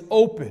Daniel is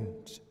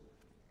opened,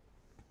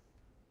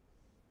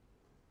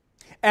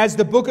 as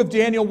the book of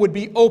Daniel would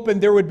be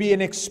opened, there would be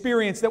an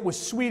experience that was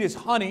sweet as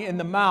honey in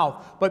the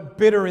mouth, but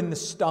bitter in the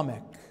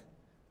stomach.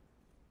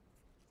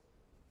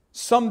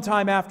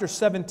 Sometime after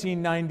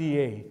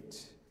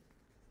 1798,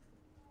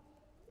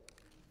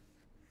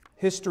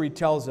 history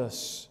tells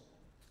us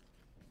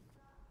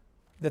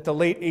that the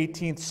late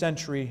 18th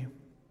century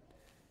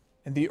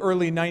and the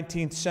early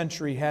 19th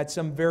century had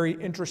some very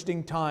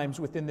interesting times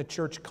within the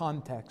church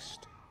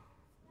context.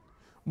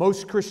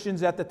 Most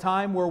Christians at the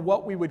time were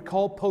what we would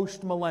call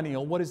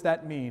post-millennial. What does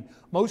that mean?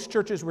 Most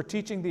churches were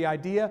teaching the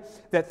idea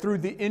that through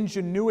the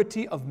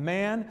ingenuity of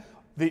man,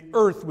 the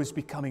earth was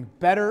becoming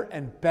better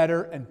and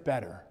better and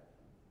better.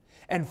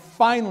 And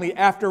finally,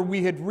 after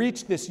we had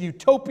reached this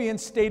utopian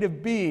state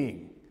of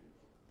being,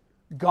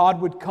 God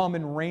would come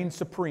and reign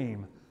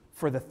supreme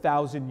for the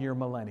 1,000-year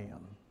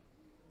millennium.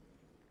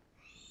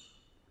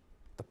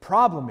 The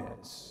problem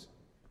is,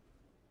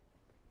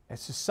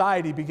 as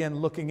society began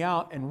looking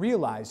out and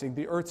realizing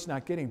the earth's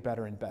not getting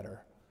better and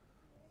better,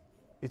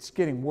 it's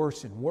getting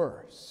worse and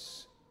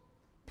worse,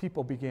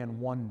 people began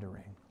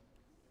wondering.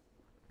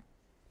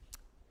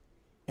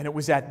 And it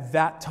was at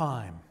that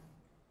time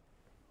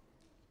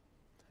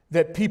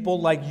that people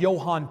like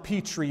Johann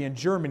Petri in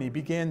Germany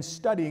began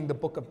studying the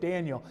book of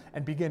Daniel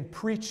and began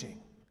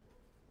preaching.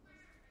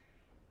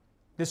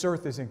 This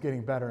earth isn't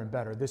getting better and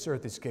better. This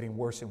earth is getting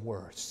worse and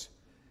worse.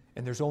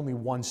 And there's only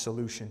one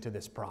solution to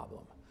this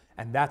problem,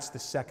 and that's the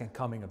second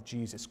coming of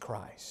Jesus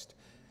Christ.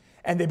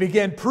 And they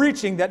began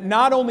preaching that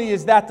not only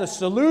is that the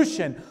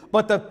solution,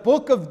 but the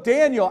book of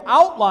Daniel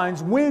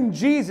outlines when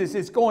Jesus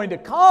is going to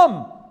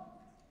come.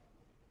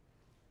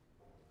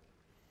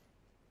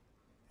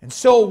 And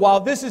so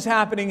while this is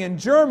happening in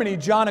Germany,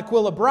 John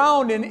Aquila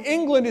Brown in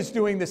England is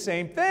doing the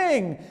same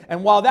thing.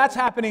 And while that's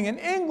happening in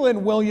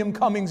England, William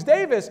Cummings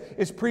Davis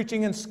is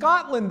preaching in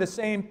Scotland the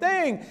same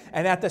thing.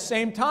 And at the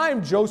same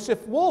time,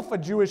 Joseph Wolfe, a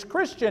Jewish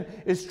Christian,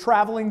 is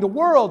traveling the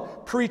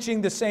world preaching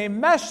the same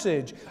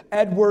message.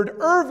 Edward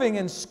Irving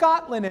in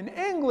Scotland and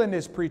England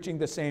is preaching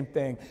the same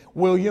thing.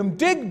 William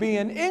Digby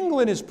in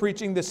England is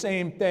preaching the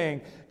same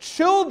thing.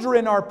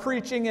 Children are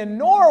preaching in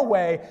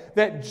Norway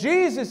that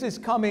Jesus is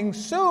coming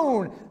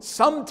soon,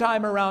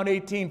 sometime around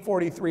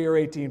 1843 or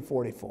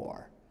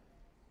 1844.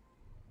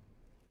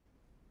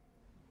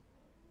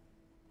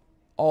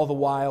 All the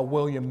while,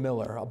 William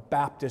Miller, a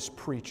Baptist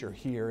preacher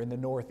here in the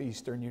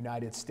northeastern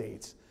United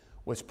States,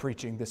 was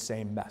preaching the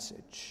same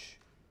message.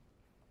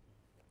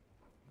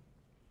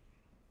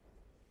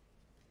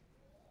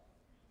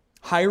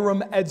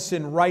 Hiram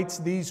Edson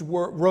wrote these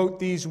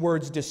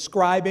words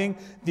describing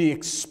the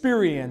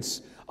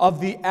experience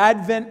of the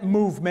Advent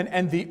movement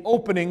and the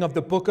opening of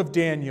the book of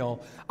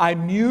Daniel. I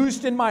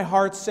mused in my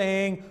heart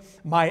saying,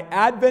 my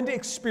Advent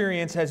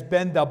experience has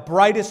been the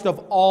brightest of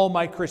all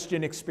my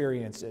Christian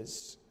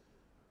experiences.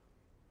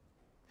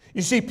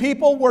 You see,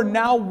 people were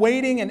now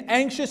waiting in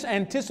anxious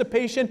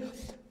anticipation,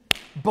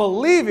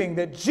 believing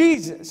that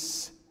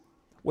Jesus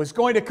was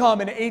going to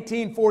come in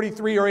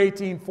 1843 or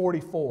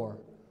 1844.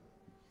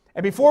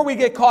 And before we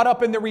get caught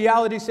up in the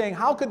reality saying,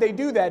 how could they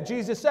do that?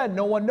 Jesus said,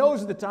 no one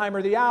knows the time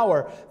or the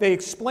hour. They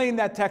explain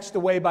that text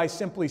away by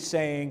simply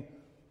saying,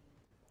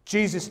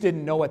 Jesus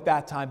didn't know at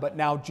that time, but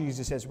now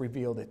Jesus has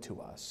revealed it to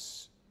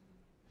us.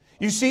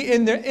 You see,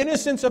 in the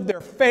innocence of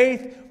their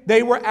faith,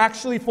 they were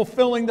actually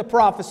fulfilling the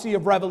prophecy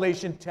of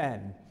Revelation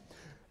 10.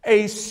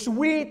 A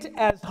sweet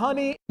as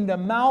honey in the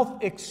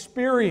mouth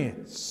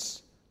experience.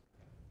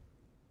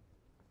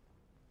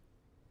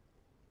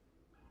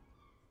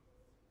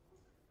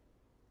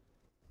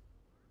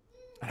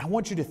 And I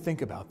want you to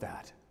think about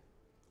that.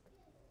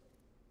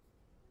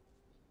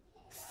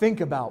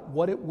 Think about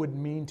what it would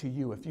mean to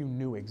you if you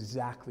knew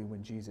exactly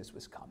when Jesus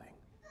was coming.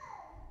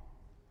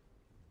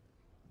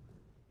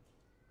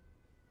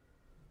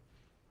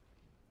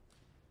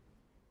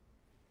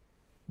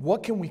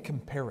 What can we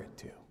compare it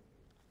to?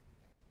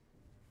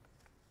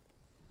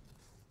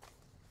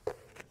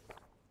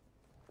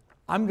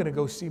 I'm going to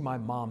go see my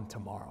mom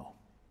tomorrow.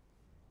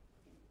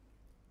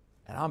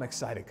 And I'm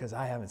excited because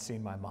I haven't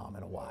seen my mom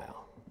in a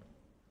while.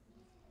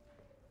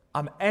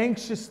 I'm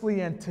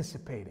anxiously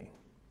anticipating,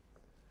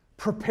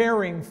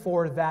 preparing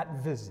for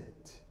that visit.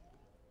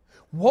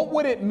 What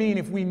would it mean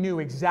if we knew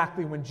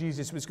exactly when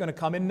Jesus was going to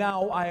come? And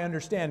now I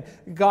understand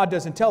God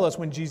doesn't tell us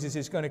when Jesus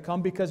is going to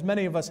come because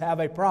many of us have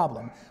a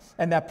problem.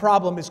 And that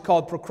problem is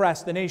called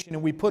procrastination.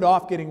 And we put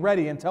off getting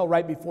ready until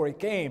right before He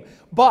came.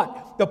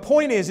 But the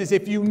point is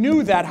if you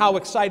knew that, how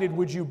excited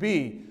would you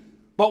be?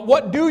 But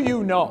what do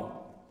you know?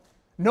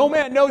 No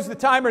man knows the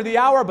time or the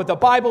hour, but the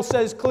Bible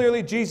says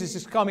clearly Jesus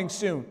is coming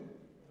soon.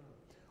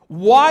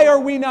 Why are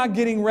we not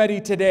getting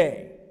ready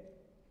today?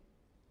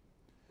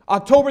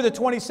 October the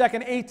 22nd,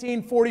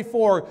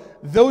 1844,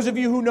 those of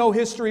you who know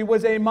history,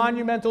 was a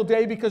monumental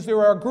day because there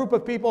were a group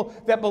of people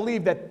that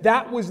believed that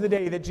that was the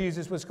day that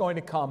Jesus was going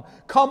to come.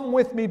 Come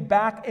with me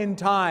back in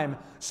time,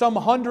 some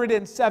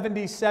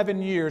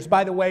 177 years.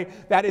 By the way,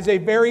 that is a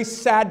very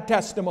sad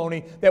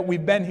testimony that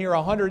we've been here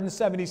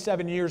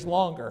 177 years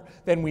longer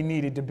than we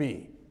needed to be.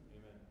 Amen.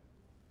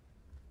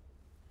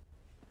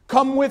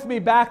 Come with me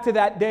back to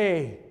that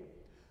day.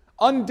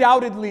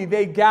 Undoubtedly,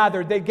 they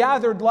gathered. They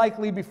gathered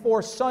likely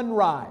before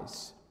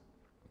sunrise.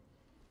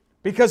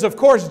 Because, of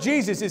course,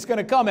 Jesus is going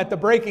to come at the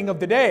breaking of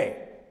the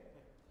day.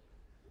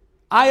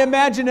 I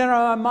imagine in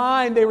my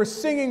mind they were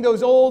singing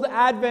those old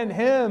Advent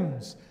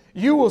hymns.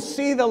 You will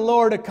see the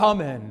Lord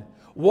a-comin'.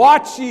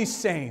 Watch ye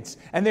saints.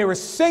 And they were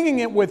singing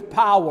it with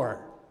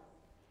power.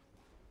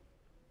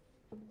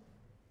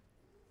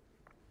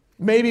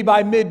 Maybe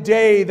by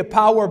midday the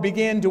power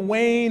began to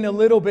wane a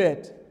little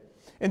bit.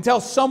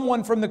 Until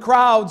someone from the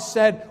crowd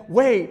said,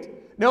 wait,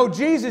 no,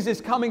 Jesus is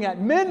coming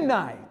at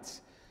midnight.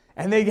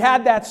 And they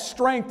had that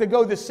strength to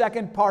go the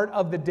second part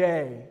of the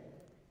day.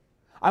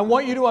 I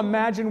want you to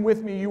imagine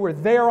with me, you were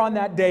there on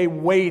that day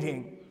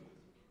waiting.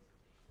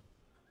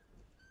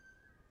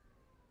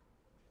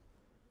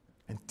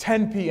 And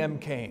 10 p.m.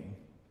 came.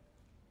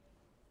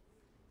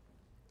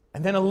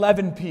 And then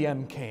 11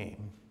 p.m.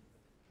 came.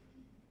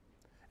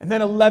 And then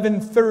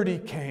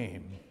 11:30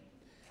 came.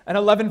 And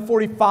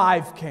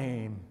 11:45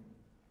 came.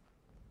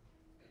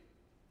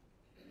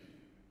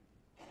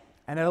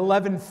 And at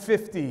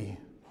 11:50,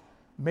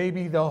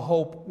 maybe the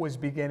hope was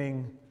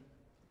beginning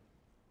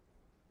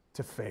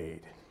to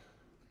fade.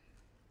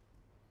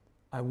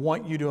 I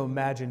want you to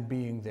imagine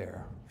being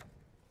there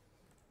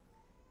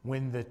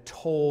when the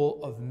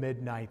toll of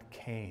midnight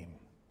came.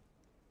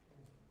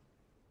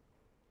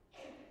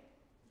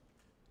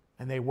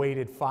 And they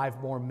waited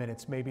 5 more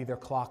minutes. Maybe their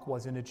clock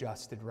wasn't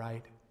adjusted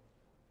right.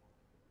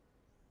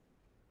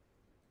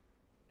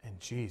 And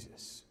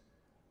Jesus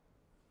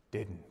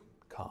didn't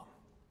come.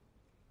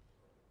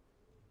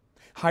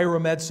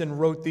 Hiram Edson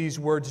wrote these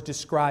words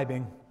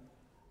describing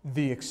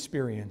the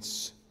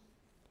experience.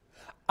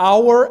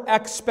 Our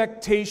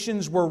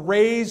expectations were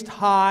raised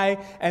high,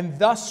 and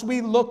thus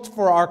we looked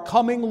for our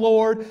coming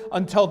Lord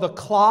until the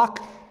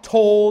clock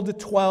tolled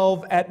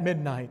 12 at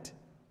midnight.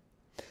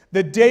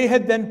 The day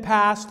had then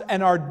passed,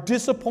 and our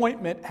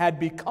disappointment had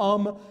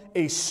become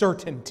a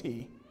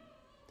certainty.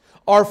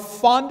 Our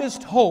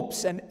fondest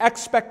hopes and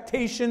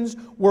expectations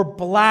were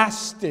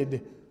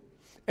blasted,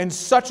 and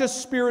such a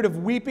spirit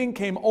of weeping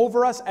came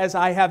over us as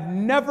I have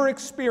never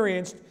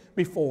experienced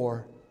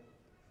before.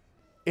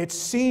 It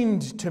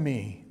seemed to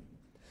me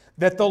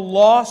that the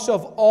loss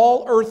of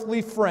all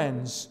earthly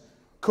friends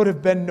could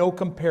have been no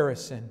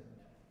comparison.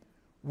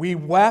 We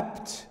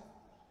wept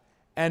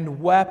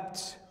and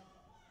wept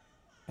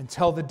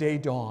until the day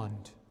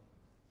dawned.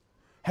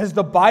 Has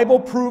the Bible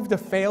proved a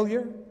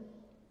failure?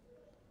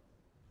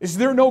 Is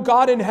there no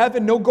God in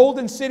heaven, no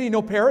golden city,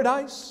 no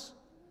paradise?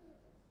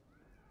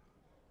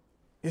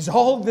 Is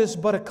all this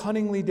but a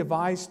cunningly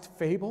devised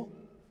fable?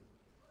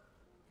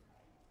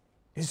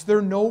 Is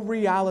there no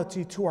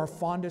reality to our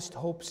fondest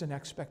hopes and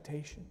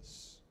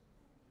expectations?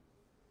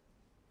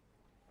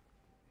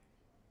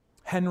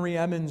 Henry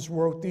Emmons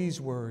wrote these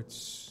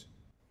words.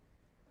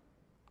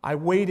 I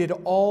waited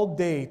all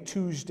day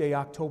Tuesday,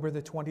 October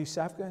the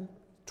 22nd,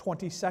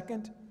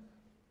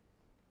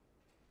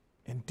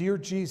 and dear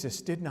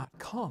Jesus did not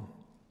come.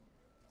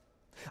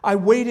 I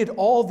waited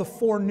all the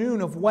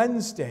forenoon of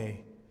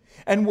Wednesday,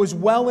 and was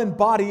well in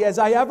body as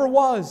I ever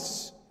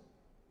was.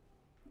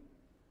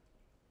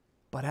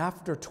 But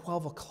after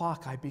 12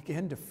 o'clock, I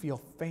began to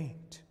feel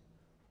faint.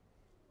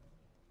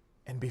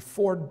 And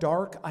before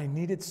dark, I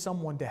needed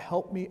someone to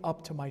help me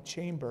up to my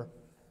chamber,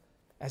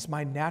 as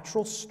my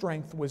natural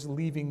strength was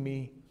leaving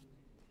me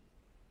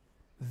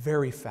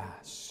very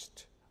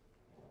fast.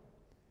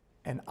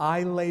 And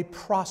I lay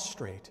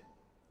prostrate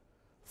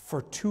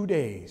for 2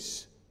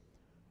 days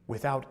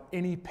without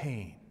any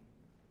pain,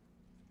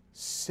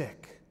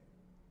 sick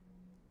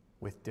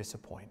with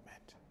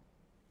disappointment.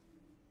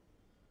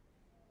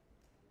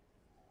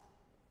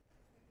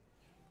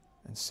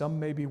 And some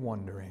may be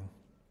wondering,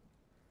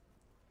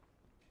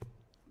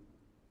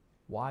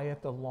 why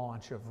at the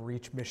launch of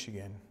Reach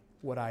Michigan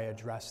would I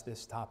address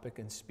this topic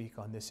and speak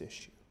on this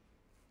issue.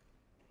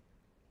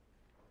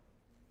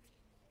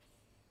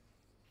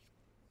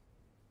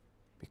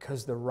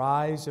 Because the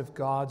rise of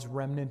God's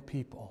remnant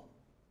people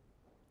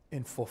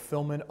in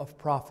fulfillment of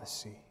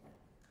prophecy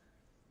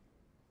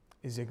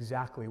is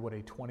exactly what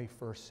a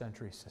 21st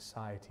century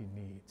society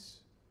needs.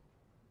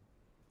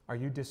 Are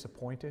you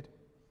disappointed?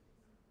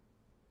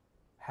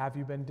 Have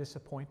you been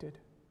disappointed?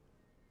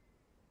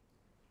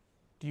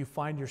 Do you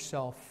find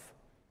yourself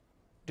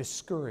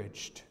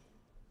discouraged,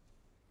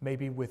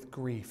 maybe with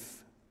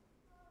grief?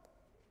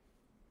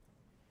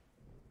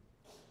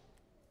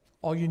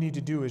 All you need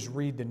to do is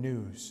read the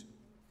news.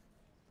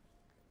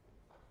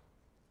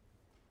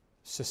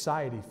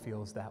 Society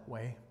feels that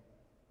way.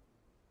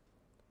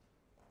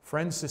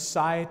 Friends,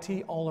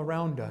 society all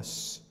around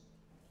us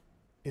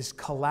is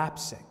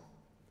collapsing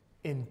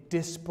in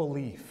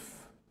disbelief.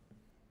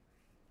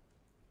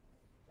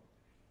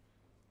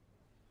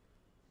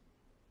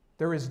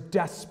 There is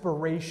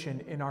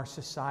desperation in our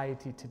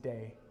society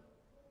today.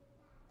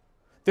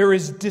 There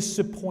is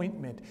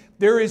disappointment.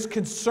 There is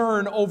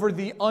concern over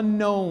the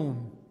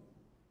unknown.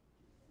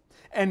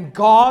 And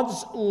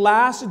God's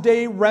last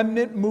day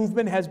remnant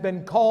movement has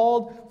been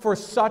called for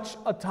such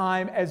a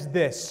time as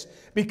this,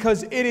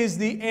 because it is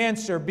the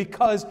answer.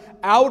 Because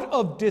out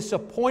of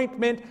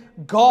disappointment,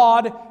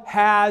 God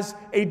has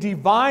a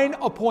divine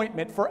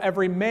appointment for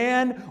every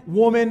man,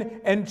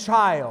 woman, and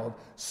child.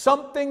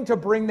 Something to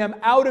bring them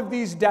out of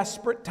these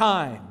desperate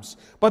times.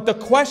 But the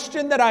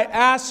question that I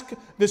ask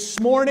this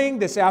morning,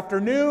 this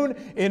afternoon,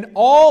 in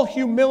all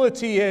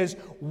humility is,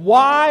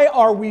 why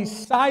are we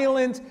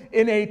silent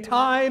in a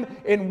time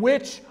in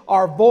which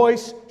our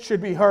voice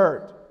should be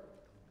heard?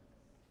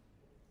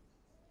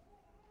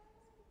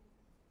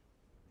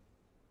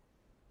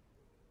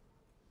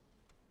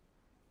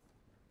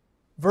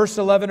 Verse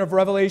 11 of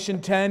Revelation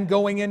 10,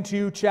 going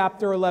into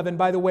chapter 11.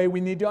 By the way, we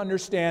need to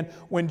understand,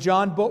 when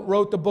John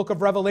wrote the book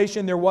of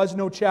Revelation, there was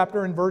no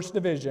chapter and verse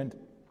division.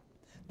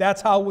 That's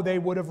how they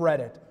would have read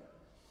it.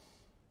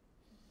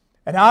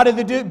 And out of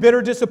the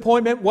bitter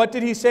disappointment, what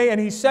did he say? And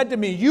he said to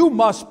me, you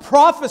must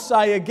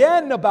prophesy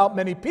again about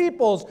many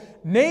peoples,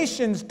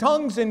 nations,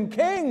 tongues, and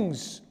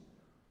kings.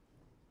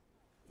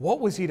 What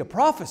was he to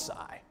prophesy?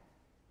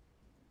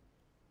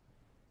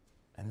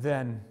 And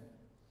then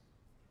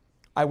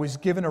I was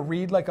given a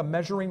reed like a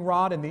measuring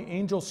rod, and the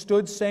angel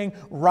stood, saying,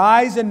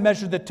 rise and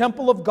measure the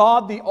temple of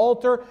God, the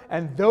altar,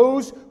 and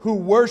those who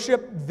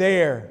worship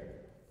there.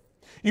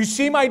 You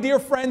see, my dear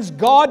friends,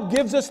 God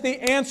gives us the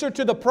answer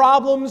to the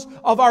problems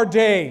of our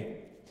day.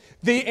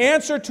 The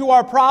answer to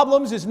our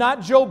problems is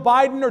not Joe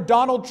Biden or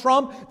Donald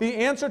Trump. The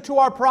answer to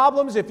our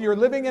problems, if you're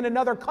living in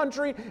another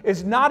country,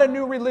 is not a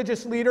new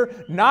religious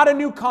leader, not a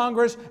new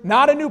Congress,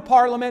 not a new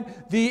parliament.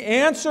 The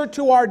answer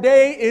to our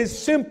day is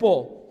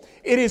simple.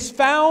 It is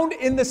found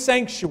in the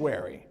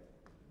sanctuary.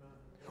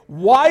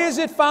 Why is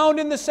it found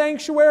in the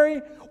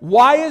sanctuary?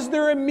 Why is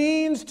there a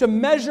means to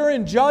measure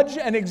and judge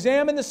and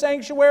examine the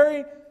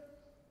sanctuary?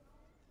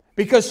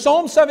 Because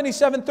Psalm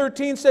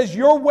 77:13 says,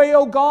 your way,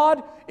 O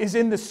God, is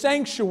in the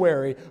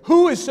sanctuary.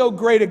 Who is so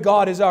great a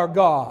God as our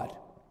God?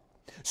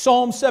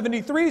 Psalm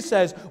 73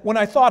 says, when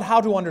I thought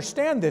how to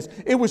understand this,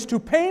 it was too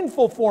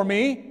painful for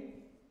me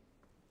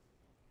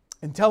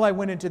until I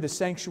went into the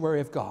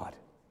sanctuary of God.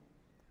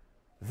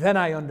 Then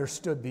I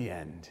understood the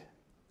end.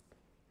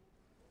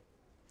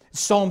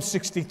 Psalm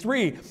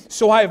 63,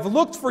 so I have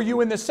looked for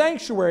you in the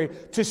sanctuary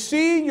to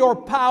see your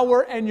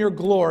power and your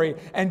glory.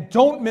 And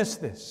don't miss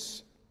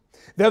this.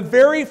 The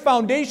very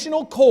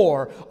foundational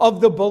core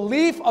of the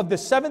belief of the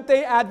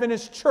Seventh-day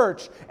Adventist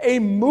Church, a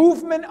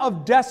movement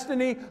of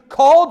destiny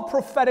called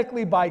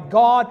prophetically by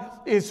God,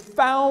 is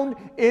found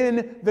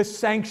in the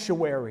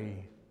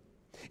sanctuary.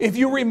 If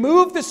you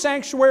remove the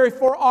sanctuary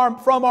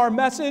from our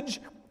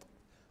message,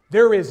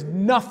 there is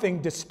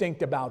nothing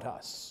distinct about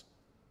us.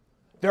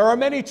 There are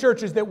many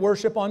churches that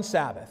worship on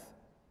Sabbath.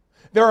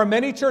 There are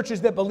many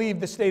churches that believe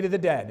the state of the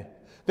dead.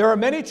 There are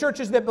many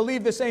churches that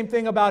believe the same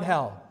thing about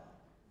hell.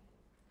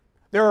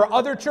 There are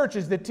other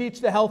churches that teach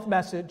the health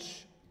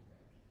message.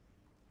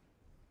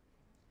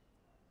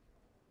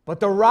 But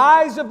the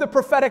rise of the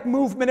prophetic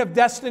movement of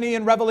destiny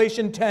in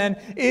Revelation 10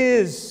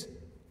 is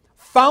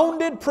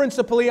founded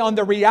principally on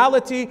the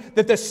reality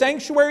that the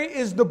sanctuary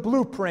is the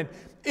blueprint.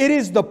 It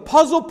is the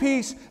puzzle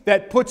piece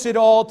that puts it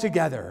all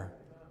together.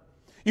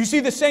 You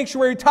see, the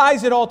sanctuary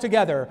ties it all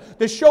together.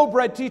 The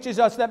showbread teaches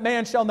us that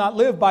man shall not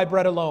live by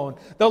bread alone.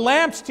 The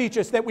lamps teach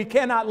us that we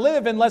cannot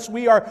live unless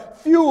we are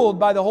fueled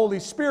by the Holy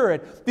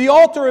Spirit. The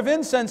altar of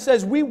incense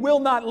says we will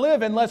not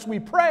live unless we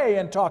pray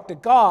and talk to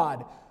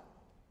God.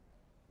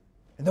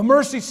 The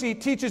mercy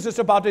seat teaches us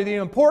about the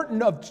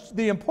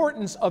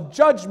importance of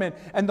judgment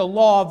and the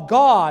law of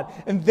God.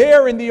 And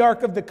there in the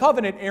Ark of the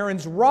Covenant,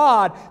 Aaron's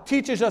rod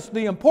teaches us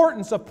the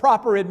importance of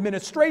proper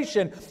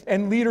administration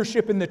and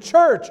leadership in the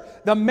church.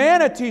 The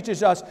manna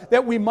teaches us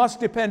that we must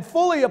depend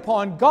fully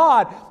upon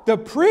God. The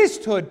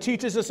priesthood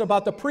teaches us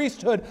about the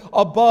priesthood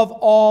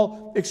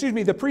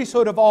the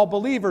priesthood of all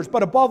believers.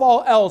 But above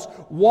all else,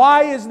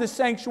 why is the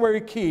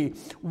sanctuary key?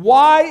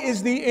 Why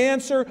is the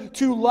answer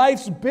to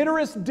life's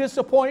bitterest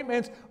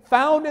disappointments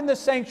found in the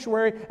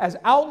sanctuary as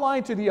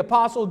outlined to the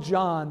Apostle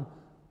John?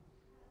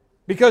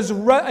 Because,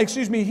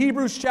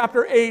 Hebrews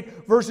chapter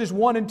 8, verses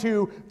 1 and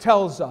 2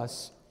 tells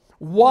us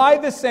why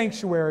the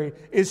sanctuary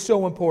is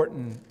so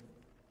important.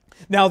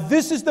 Now,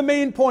 this is the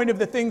main point of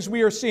the things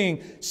we are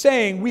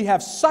saying we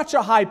have such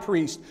a high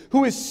priest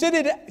who is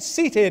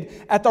seated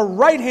at the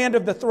right hand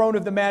of the throne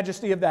of the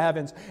majesty of the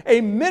heavens,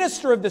 a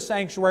minister of the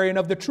sanctuary and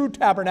of the true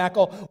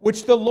tabernacle,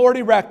 which the Lord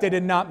erected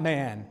and not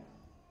man.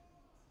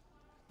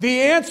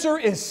 The answer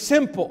is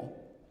simple,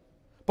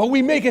 but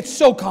we make it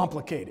so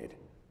complicated.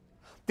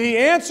 The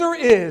answer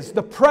is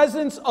the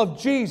presence of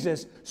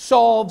Jesus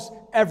solves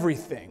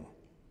everything.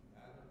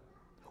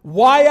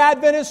 Why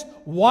Adventists?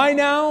 Why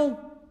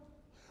now?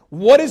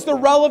 What is the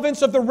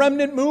relevance of the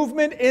remnant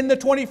movement in the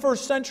 21st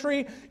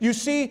century? You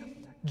see,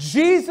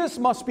 Jesus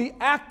must be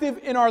active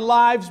in our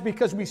lives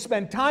because we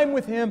spend time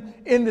with Him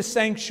in the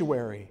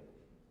sanctuary.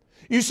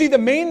 You see, the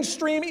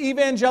mainstream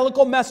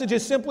evangelical message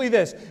is simply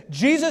this: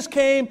 Jesus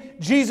came,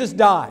 Jesus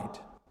died.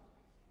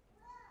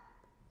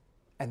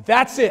 And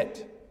that's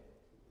it.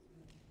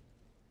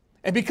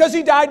 And because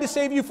He died to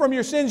save you from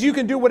your sins, you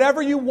can do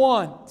whatever you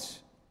want.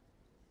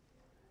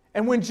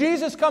 And when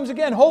Jesus comes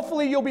again,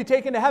 hopefully you'll be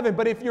taken to heaven.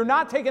 But if you're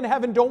not taken to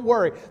heaven, don't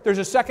worry. There's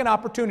a second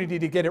opportunity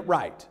to get it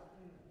right.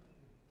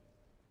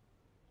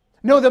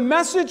 No, the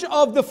message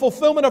of the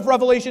fulfillment of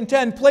Revelation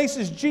 10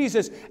 places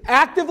Jesus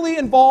actively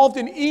involved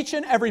in each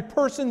and every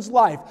person's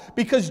life.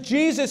 Because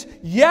Jesus,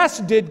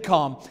 yes, did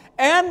come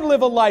and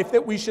live a life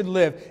that we should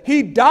live.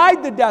 He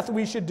died the death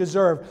we should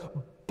deserve.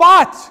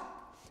 But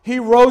He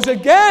rose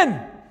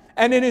again.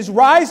 And in His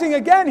rising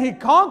again, He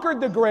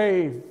conquered the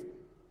grave.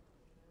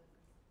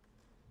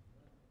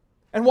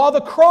 And while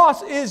the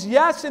cross is,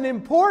 yes, an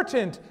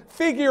important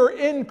figure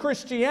in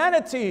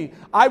Christianity,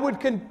 I would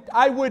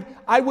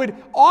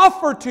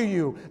offer to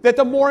you that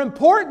the more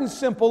important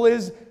symbol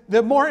is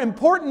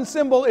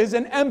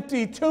an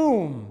empty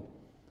tomb.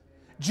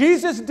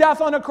 Jesus' death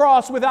on a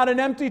cross without an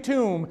empty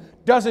tomb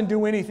doesn't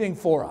do anything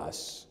for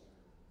us.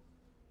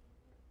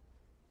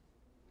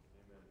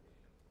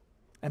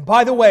 And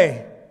by the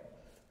way,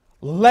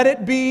 let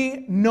it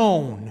be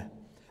known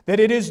that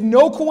it is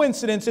no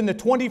coincidence in the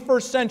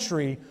 21st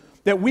century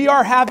that we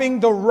are having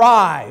the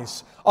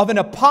rise of an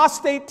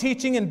apostate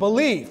teaching and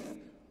belief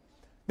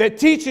that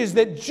teaches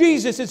that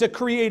Jesus is a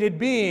created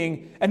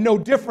being and no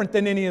different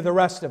than any of the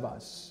rest of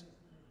us.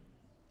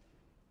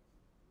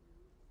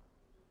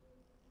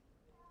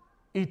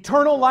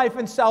 Eternal life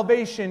and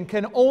salvation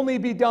can only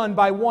be done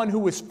by one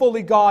who is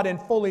fully God and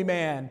fully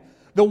man.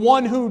 The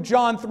one who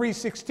John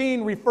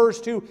 3:16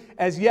 refers to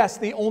as, yes,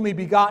 the only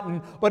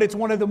begotten, but it's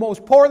one of the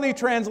most poorly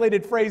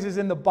translated phrases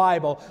in the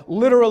Bible.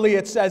 Literally,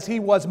 it says He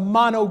was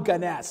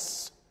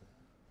monogenes,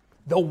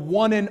 the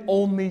one and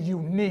only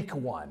unique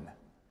one,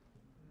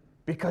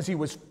 because He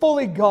was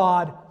fully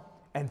God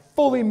and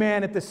fully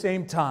man at the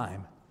same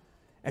time.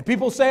 And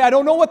people say, I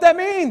don't know what that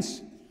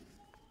means.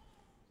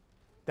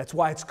 That's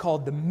why it's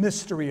called the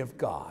mystery of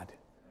God.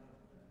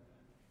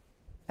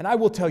 And I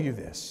will tell you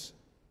this.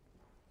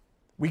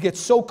 We get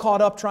so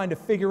caught up trying to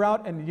figure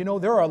out, and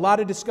there are a lot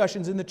of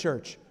discussions in the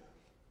church.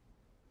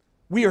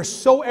 We are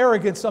so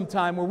arrogant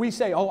sometimes where we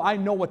say, I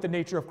know what the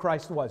nature of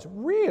Christ was.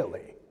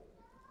 Really?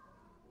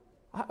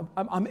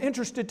 I'm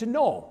interested to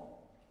know.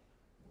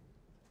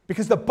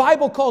 Because the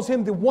Bible calls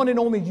Him the one and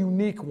only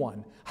unique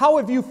one. How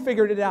have you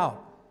figured it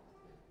out?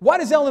 Why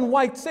does Ellen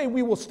White say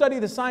we will study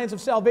the science of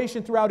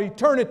salvation throughout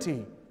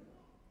eternity?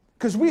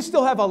 Because we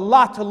still have a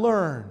lot to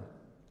learn.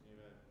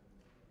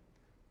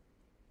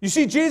 You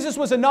see, Jesus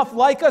was enough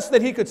like us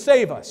that He could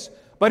save us.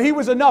 But He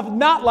was enough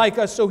not like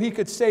us so He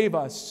could save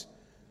us.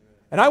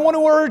 And I want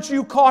to urge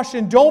you,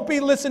 caution, don't be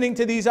listening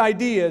to these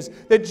ideas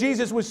that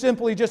Jesus was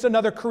simply just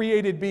another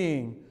created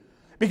being.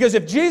 Because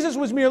if Jesus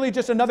was merely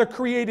just another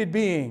created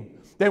being,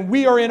 then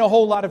we are in a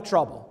whole lot of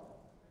trouble.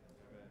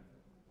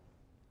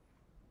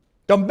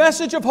 The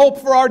message of hope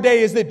for our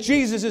day is that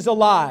Jesus is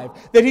alive,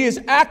 that He is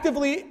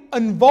actively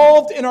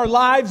involved in our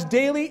lives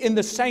daily in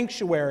the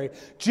sanctuary.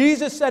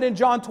 Jesus said in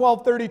John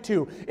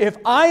 12:32, if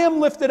I am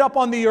lifted up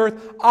on the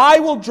earth,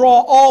 I will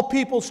draw all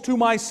peoples to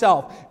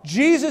myself.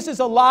 Jesus is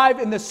alive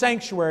in the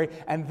sanctuary,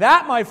 and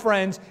that, my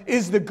friends,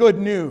 is the good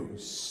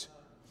news.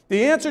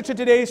 The answer to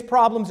today's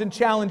problems and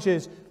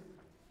challenges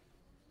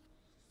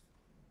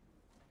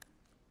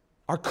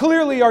are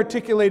clearly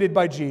articulated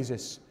by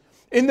Jesus.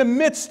 In the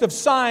midst of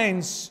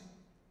signs,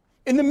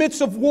 in the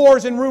midst of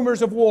wars and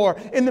rumors of war,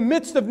 in the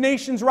midst of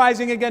nations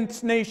rising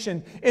against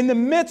nation, in the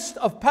midst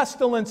of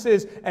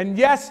pestilences, and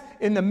yes,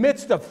 in the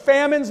midst of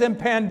famines and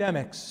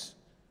pandemics,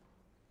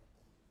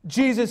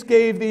 Jesus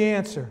gave the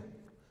answer.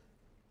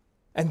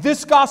 And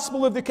this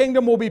gospel of the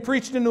kingdom will be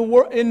preached in the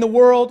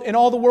world, in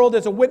all the world,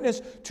 as a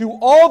witness to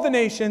all the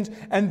nations,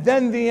 and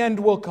then the end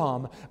will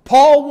come.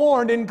 Paul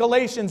warned in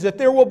Galatians that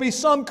there will be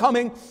some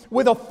coming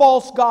with a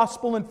false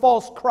gospel and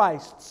false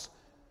Christs.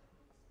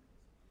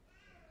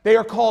 They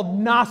are called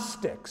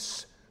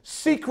Gnostics,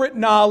 secret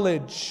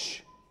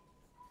knowledge.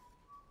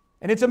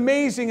 And it's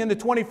amazing, in the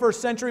 21st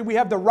century we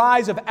have the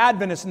rise of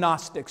Adventist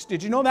Gnostics.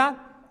 Did you know that?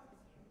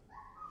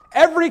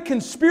 Every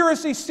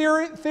conspiracy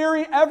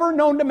theory ever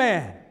known to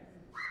man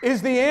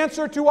is the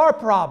answer to our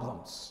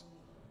problems.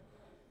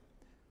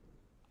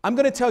 I'm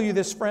going to tell you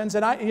this, friends,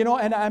 and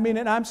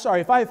I'm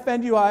sorry if I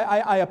offend you.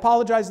 I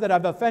apologize that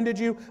I've offended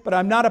you, but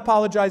I'm not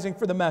apologizing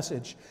for the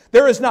message.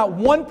 There is not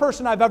one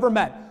person I've ever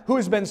met who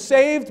has been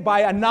saved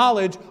by a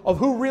knowledge of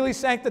who really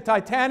sank the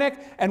Titanic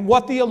and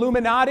what the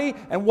Illuminati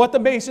and what the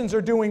Masons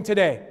are doing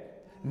today.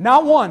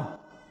 Not one.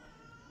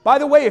 By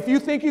the way, if you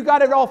think you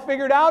got it all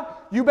figured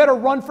out, you better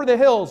run for the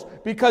hills,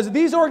 because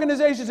these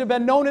organizations have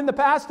been known in the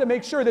past to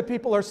make sure that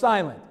people are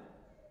silent.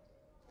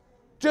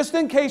 Just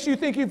in case you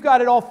think you've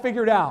got it all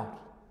figured out.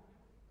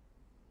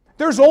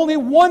 There's only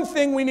one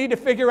thing we need to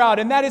figure out,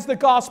 and that is the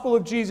gospel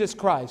of Jesus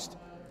Christ.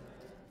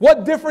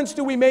 What difference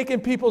do we make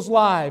in people's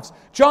lives?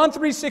 John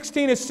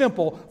 3:16 is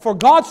simple. For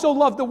God so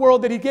loved the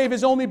world that He gave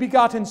His only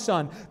begotten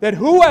Son, that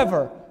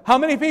whoever, how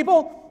many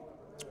people?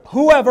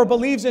 Whoever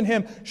believes in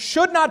Him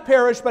should not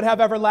perish but have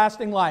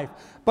everlasting life.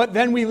 But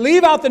then we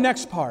leave out the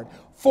next part.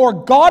 For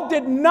God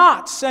did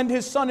not send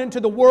His Son into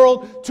the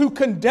world to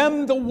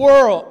condemn the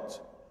world,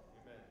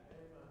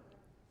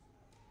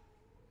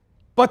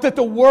 but that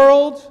the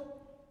world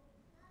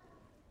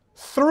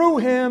through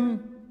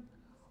Him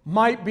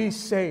might be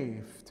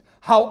saved.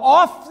 How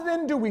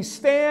often do we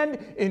stand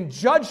in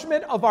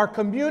judgment of our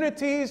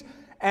communities,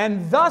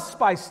 and thus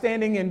by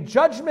standing in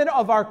judgment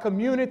of our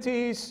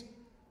communities,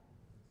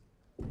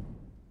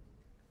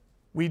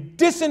 we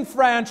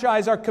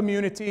disenfranchise our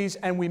communities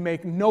and we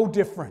make no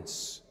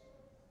difference.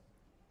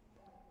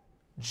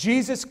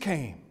 Jesus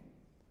came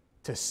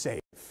to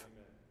save.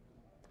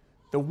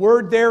 The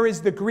word there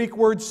is the Greek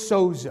word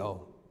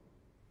sozo.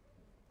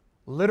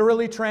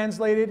 Literally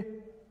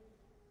translated,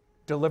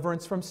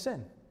 deliverance from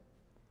sin.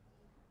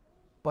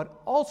 But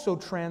also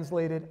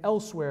translated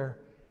elsewhere,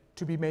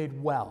 to be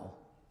made well,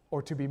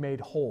 or to be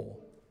made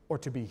whole, or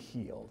to be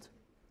healed.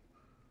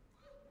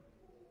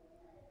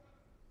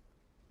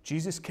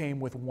 Jesus came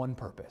with one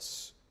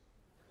purpose: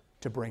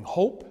 to bring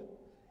hope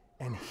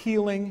and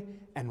healing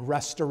and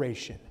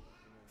restoration.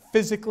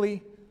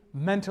 Physically,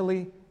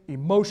 mentally,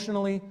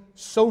 emotionally,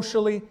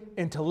 socially,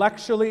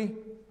 intellectually,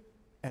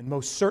 and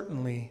most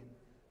certainly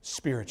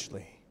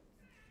spiritually.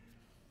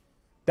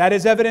 That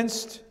is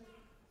evidenced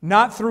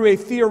not through a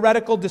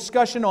theoretical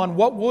discussion on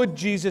what would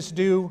Jesus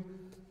do,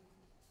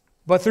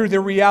 but through the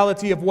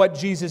reality of what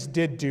Jesus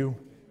did do.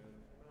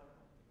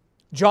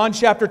 John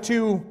chapter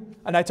 2,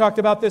 and I talked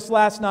about this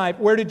last night.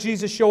 Where did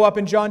Jesus show up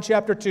in John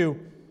chapter 2?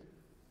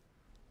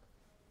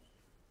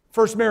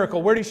 First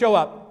miracle, where did He show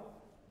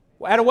up?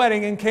 At a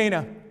wedding in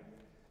Cana.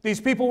 These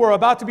people were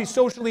about to be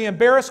socially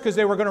embarrassed because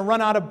they were going to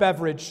run out of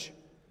beverage.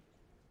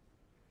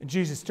 And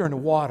Jesus turned the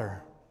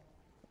water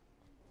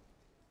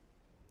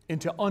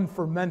into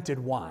unfermented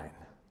wine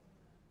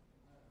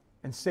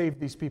and saved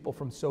these people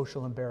from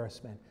social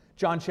embarrassment.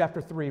 John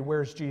chapter 3,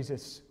 where's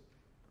Jesus?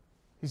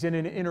 He's in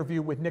an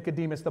interview with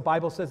Nicodemus. The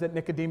Bible says that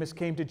Nicodemus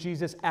came to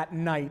Jesus at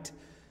night.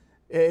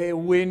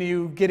 When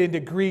you get into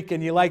Greek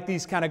and you like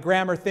these kind of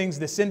grammar things,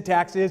 the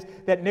syntax is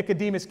that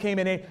Nicodemus came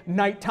in a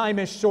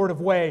nighttime-ish sort of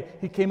way.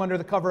 He came under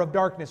the cover of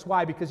darkness.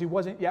 Why? Because he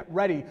wasn't yet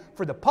ready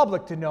for the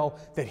public to know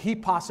that he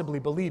possibly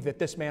believed that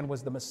this man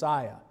was the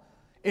Messiah.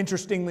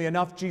 Interestingly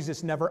enough,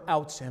 Jesus never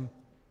outs him.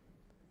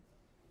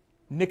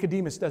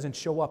 Nicodemus doesn't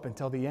show up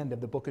until the end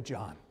of the book of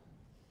John,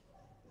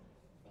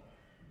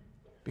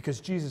 because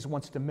Jesus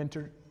wants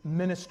to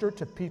minister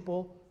to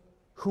people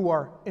who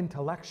are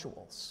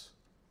intellectuals.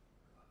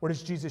 Where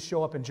does Jesus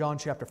show up in John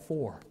chapter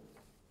 4?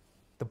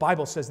 The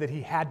Bible says that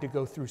He had to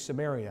go through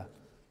Samaria.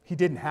 He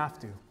didn't have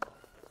to.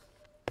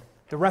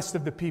 The rest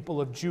of the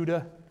people of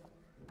Judah,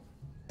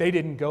 they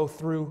didn't go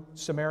through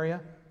Samaria.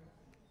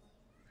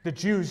 The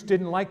Jews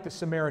didn't like the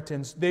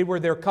Samaritans. They were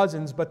their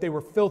cousins, but they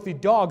were filthy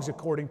dogs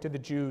according to the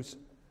Jews.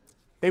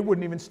 They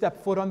wouldn't even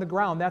step foot on the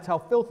ground. That's how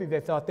filthy they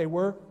thought they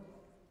were.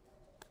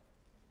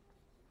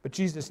 But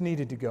Jesus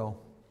needed to go,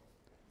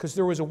 because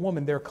there was a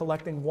woman there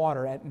collecting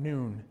water at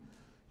noon.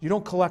 You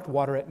don't collect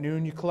water at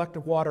noon, you collect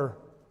water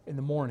in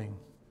the morning.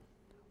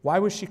 Why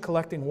was she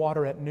collecting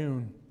water at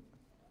noon?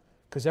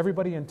 Because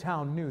everybody in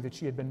town knew that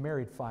she had been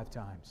married 5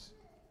 times.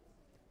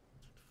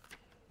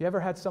 You ever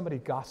had somebody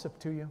gossip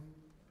to you?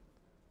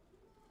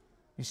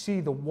 You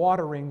see, the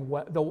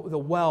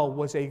well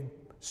was a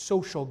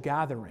social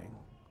gathering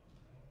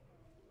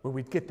where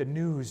we'd get the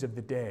news of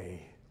the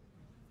day.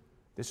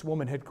 This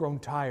woman had grown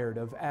tired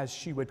of, as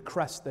she would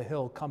crest the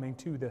hill coming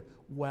to the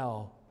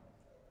well,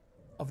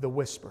 of the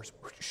whispers.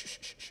 Shh, shh,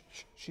 shh,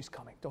 shh, she's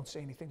coming. Don't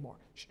say anything more.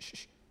 Shh, shh,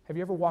 shh. Have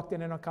you ever walked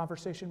in a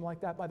conversation like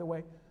that, by the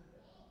way?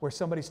 where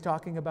somebody's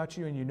talking about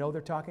you and you know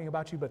they're talking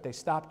about you, but they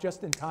stop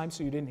just in time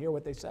so you didn't hear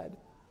what they said?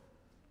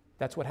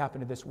 That's what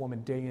happened to this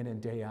woman day in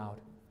and day out.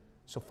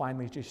 So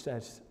finally she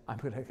says, I'm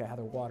going to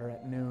gather water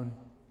at noon.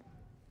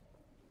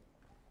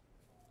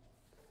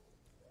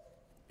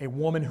 A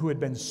woman who had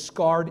been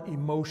scarred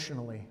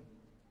emotionally,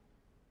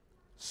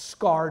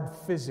 scarred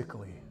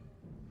physically,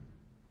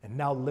 and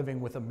now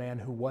living with a man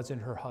who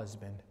wasn't her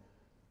husband,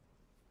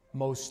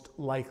 most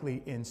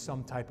likely in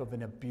some type of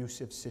an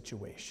abusive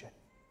situation.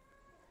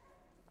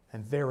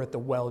 And there at the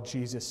well,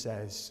 Jesus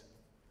says,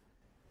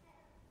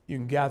 you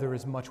can gather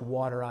as much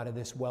water out of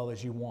this well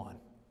as you want.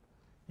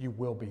 You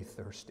will be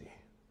thirsty.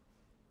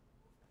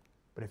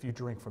 But if you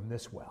drink from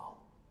this well,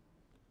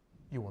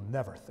 you will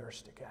never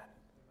thirst again.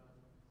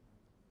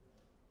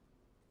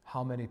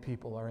 How many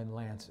people are in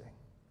Lansing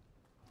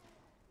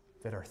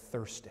that are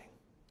thirsting?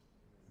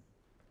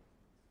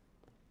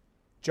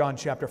 John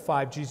chapter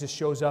 5, Jesus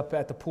shows up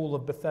at the pool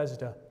of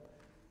Bethesda.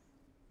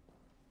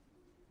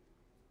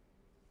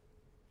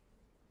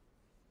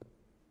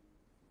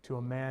 To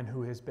a man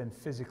who has been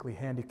physically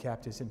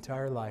handicapped his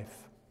entire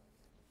life.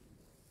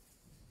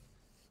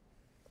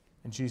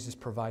 And Jesus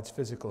provides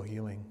physical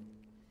healing.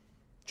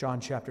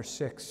 John chapter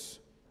 6,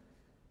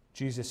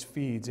 Jesus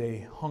feeds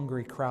a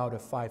hungry crowd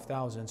of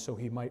 5,000 so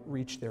he might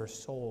reach their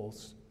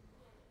souls.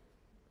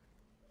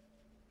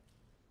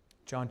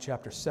 John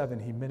chapter 7,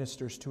 he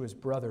ministers to his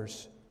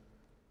brothers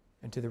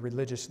and to the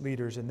religious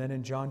leaders. And then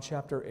in John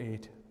chapter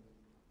 8,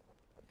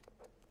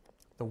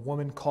 the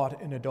woman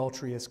caught in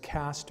adultery is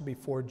cast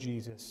before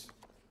Jesus.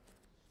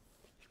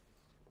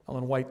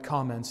 Ellen White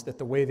comments that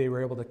the way they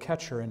were able to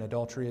catch her in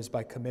adultery is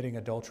by committing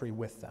adultery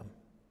with them,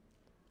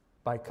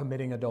 by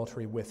committing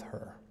adultery with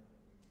her.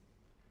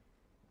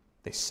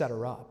 They set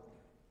her up,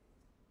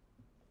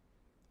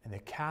 and they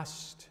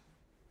cast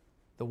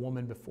the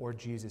woman before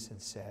Jesus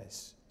and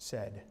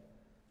said,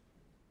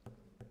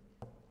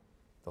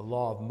 the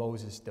law of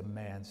Moses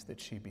demands that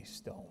she be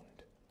stoned.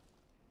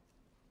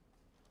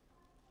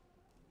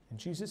 And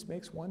Jesus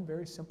makes one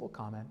very simple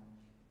comment.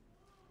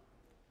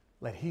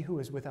 Let he who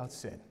is without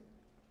sin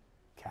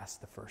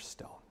cast the first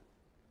stone.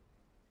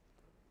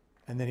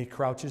 And then he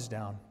crouches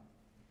down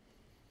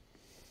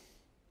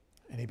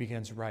and he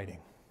begins writing.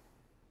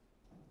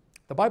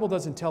 The Bible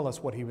doesn't tell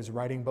us what he was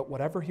writing, but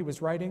whatever he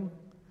was writing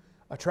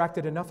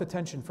attracted enough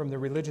attention from the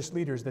religious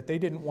leaders that they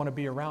didn't want to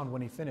be around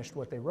when he finished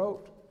what they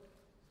wrote.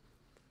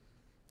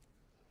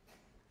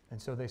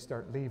 And so they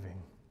start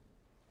leaving,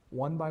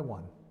 one by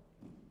one,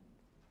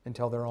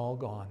 until they're all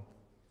gone.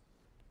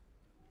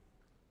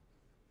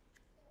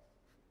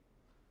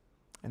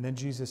 And then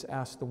Jesus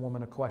asked the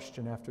woman a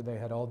question after they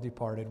had all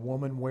departed.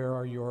 Woman, where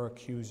are your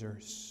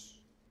accusers?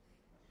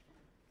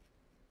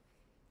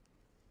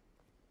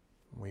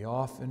 We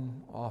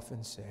often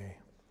say,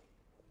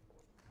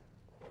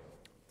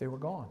 they were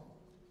gone.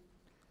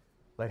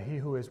 Let he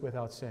who is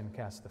without sin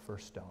cast the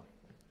first stone.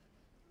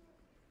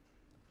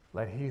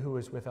 Let he who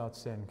is without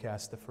sin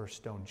cast the first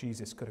stone.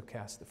 Jesus could have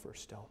cast the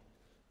first stone.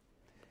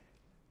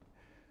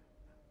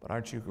 But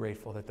aren't you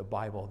grateful that the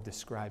Bible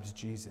describes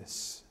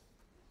Jesus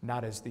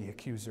not as the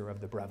accuser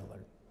of the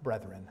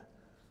brethren,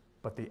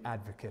 but the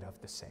advocate of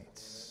the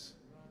saints?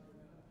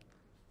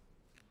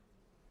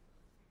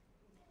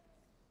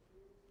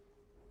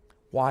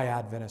 Why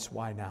Adventists?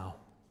 Why now?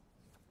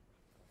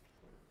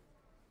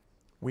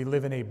 We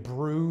live in a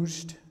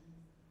bruised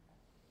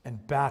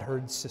and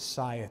battered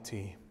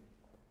society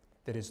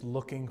that is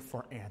looking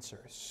for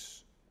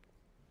answers.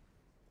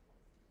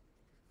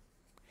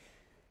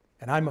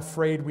 And I'm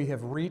afraid we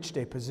have reached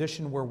a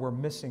position where we're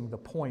missing the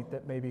point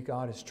that maybe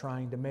God is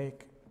trying to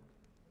make.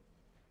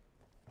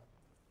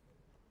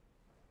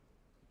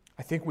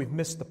 I think we've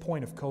missed the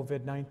point of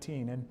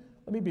COVID-19. And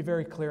let me be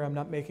very clear, I'm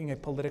not making a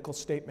political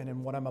statement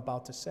in what I'm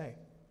about to say.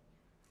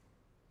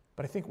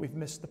 But I think we've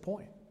missed the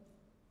point.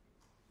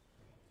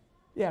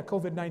 Yeah,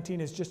 COVID-19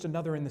 is just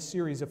another in the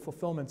series of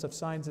fulfillments of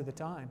signs of the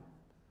time.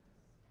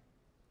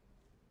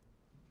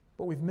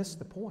 But we've missed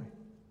the point.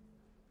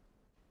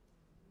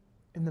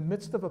 In the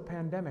midst of a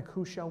pandemic,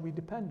 who shall we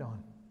depend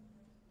on?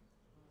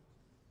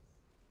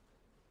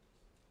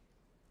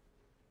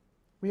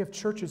 We have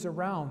churches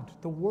around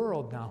the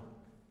world now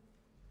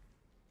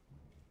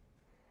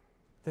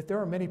that there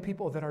are many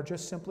people that are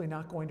just simply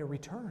not going to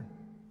return.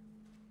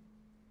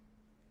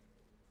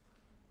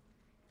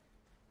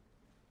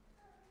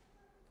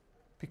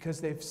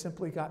 Because they've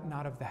simply gotten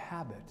out of the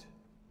habit.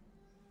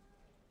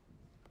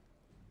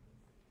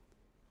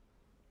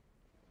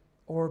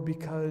 Or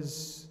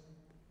because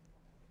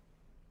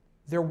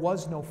there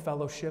was no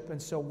fellowship,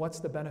 and so what's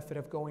the benefit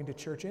of going to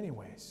church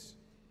anyways?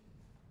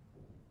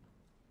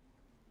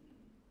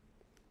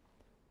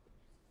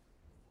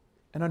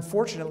 And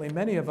unfortunately,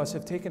 many of us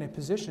have taken a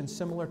position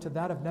similar to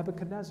that of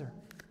Nebuchadnezzar,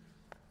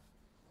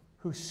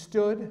 who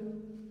stood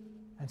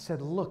and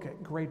said, "Look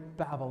at great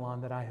Babylon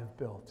that I have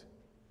built."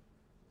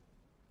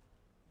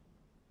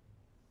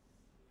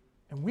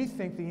 And we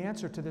think the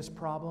answer to this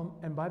problem,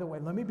 and by the way,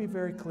 let me be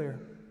very clear,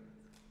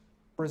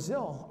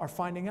 Brazil are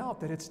finding out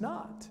that it's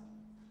not.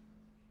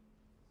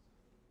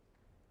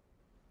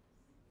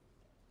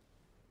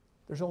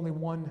 There's only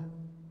one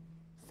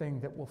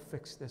thing that will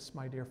fix this,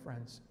 my dear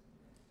friends,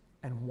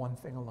 and one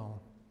thing alone.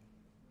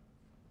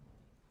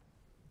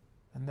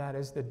 And that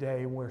is the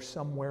day where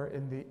somewhere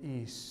in the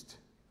east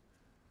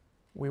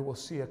we will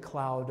see a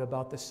cloud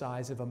about the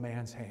size of a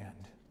man's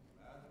hand.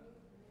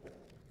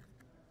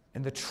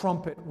 And the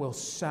trumpet will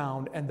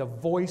sound and the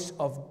voice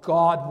of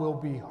God will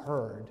be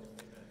heard.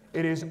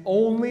 It is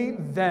only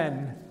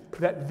then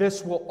that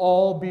this will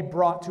all be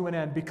brought to an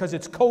end, because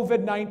it's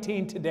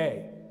COVID-19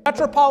 today.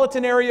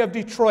 Metropolitan area of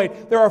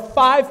Detroit, there are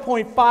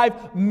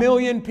 5.5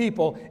 million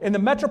people. In the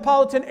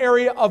metropolitan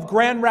area of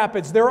Grand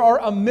Rapids, there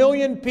are 1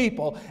 million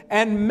people,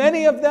 and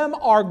many of them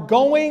are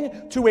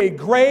going to a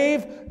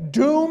grave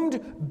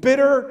doomed,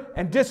 bitter,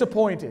 and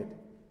disappointed.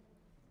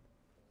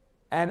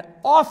 And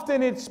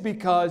often it's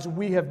because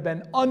we have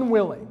been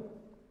unwilling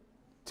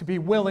to be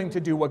willing to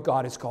do what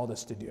God has called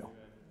us to do.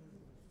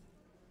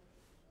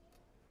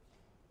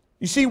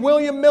 You see,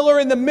 William Miller,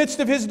 in the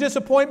midst of his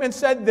disappointment,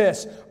 said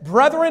this: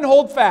 "Brethren,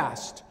 hold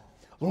fast.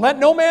 Let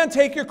no man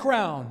take your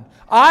crown.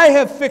 I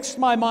have fixed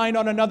my mind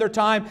on another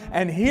time,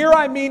 and here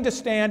I mean to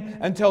stand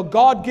until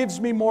God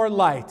gives me more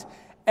light."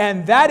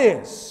 And that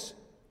is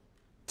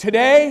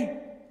today,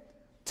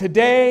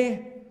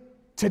 today,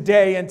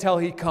 today, until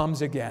He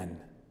comes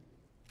again.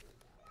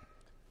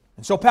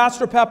 And so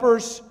Pastor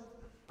Peppers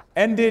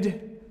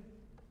ended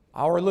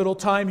our little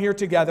time here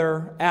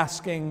together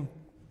asking,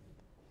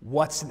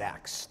 what's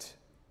next?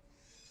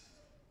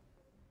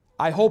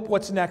 I hope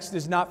what's next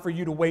is not for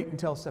you to wait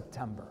until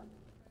September.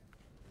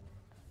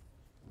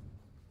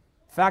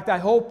 In fact, I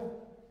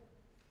hope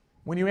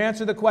when you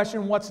answer the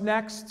question, what's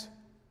next,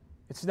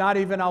 it's not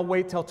even, I'll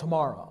wait till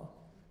tomorrow.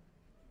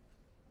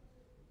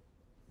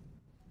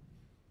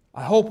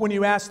 I hope when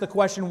you ask the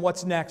question,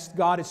 what's next,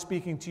 God is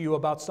speaking to you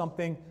about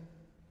something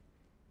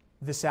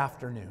this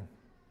afternoon.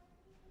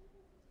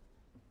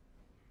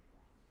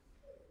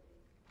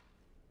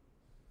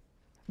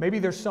 Maybe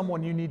there's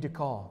someone you need to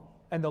call,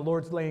 and the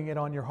Lord's laying it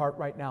on your heart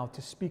right now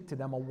to speak to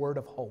them a word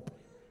of hope.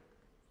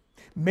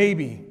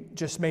 Maybe,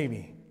 just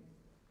maybe,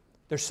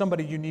 there's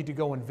somebody you need to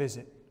go and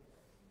visit.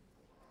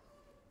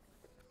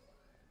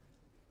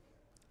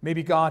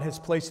 Maybe God has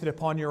placed it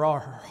upon your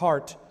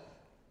heart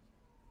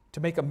to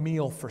make a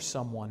meal for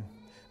someone.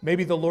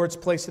 Maybe the Lord's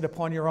placed it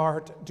upon your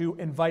heart to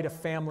invite a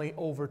family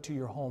over to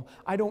your home.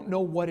 I don't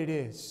know what it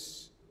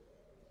is.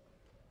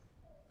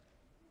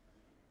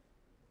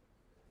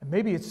 And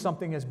maybe it's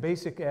something as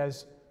basic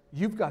as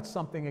you've got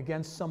something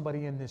against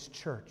somebody in this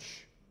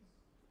church.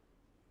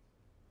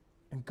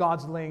 And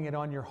God's laying it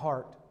on your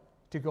heart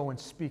to go and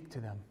speak to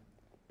them.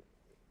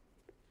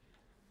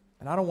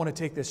 And I don't want to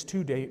take this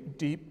too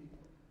deep,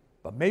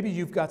 but maybe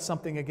you've got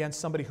something against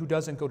somebody who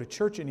doesn't go to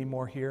church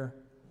anymore here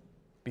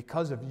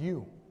because of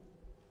you.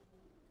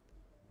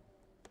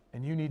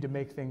 And you need to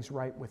make things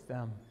right with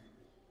them.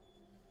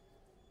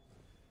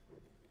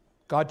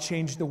 God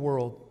changed the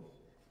world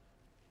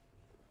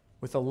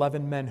with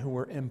 11 men who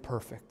were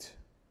imperfect.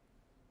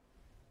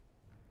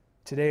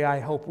 Today I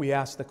hope we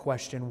ask the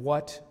question,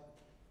 what,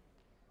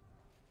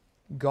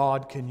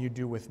 God, can you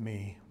do with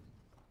me?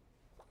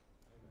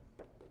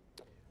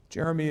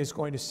 Jeremy is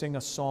going to sing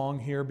a song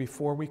here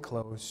before we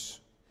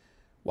close.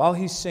 While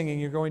he's singing,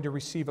 you're going to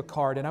receive a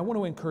card. And I want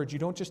to encourage you,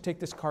 don't just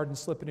take this card and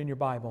slip it in your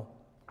Bible.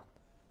 I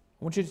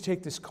want you to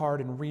take this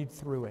card and read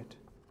through it.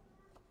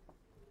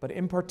 But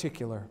in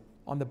particular,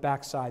 on the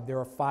back side, there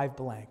are 5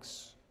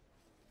 blanks.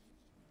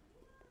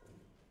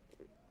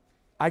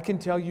 I can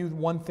tell you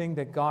one thing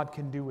that God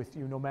can do with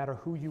you, no matter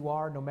who you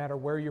are, no matter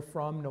where you're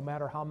from, no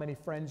matter how many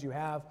friends you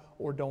have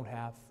or don't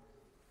have.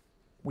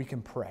 We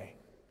can pray.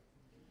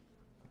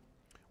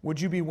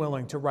 Would you be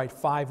willing to write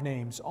 5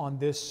 names on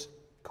this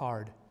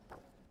card?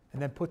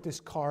 And then put this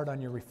card on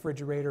your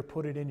refrigerator,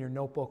 put it in your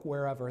notebook,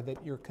 wherever,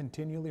 that you're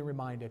continually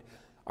reminded.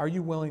 Are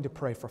you willing to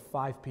pray for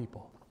 5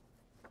 people,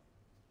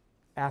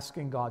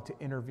 asking God to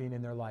intervene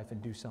in their life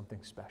and do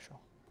something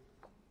special?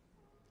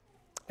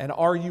 And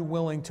are you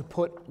willing to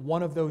put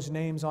one of those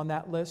names on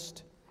that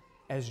list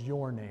as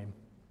your name?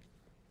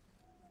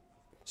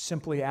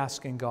 Simply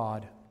asking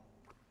God,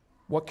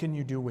 what can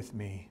you do with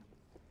me?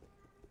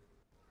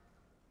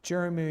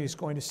 Jeremy is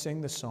going to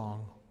sing the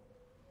song,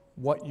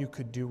 What You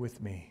Could Do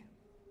With Me.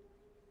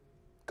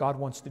 God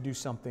wants to do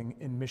something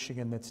in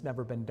Michigan that's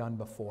never been done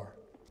before.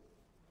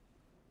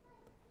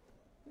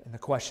 And the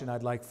question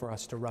I'd like for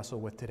us to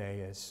wrestle with today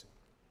is,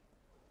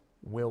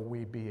 will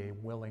we be a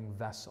willing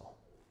vessel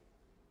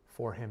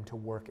for Him to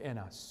work in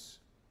us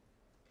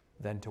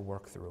than to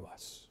work through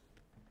us?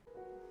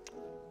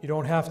 You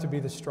don't have to be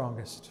the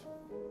strongest,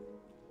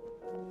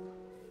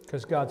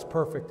 because God's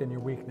perfect in your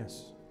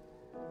weakness.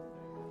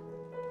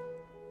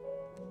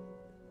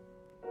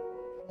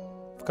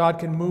 If God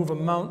can move a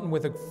mountain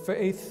with a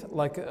faith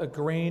like a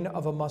grain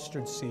of a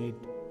mustard seed,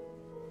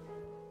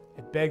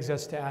 it begs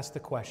us to ask the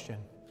question,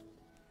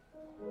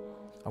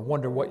 I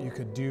wonder what you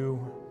could do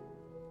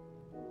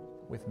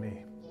with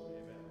me.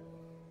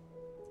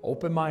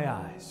 Open my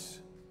eyes.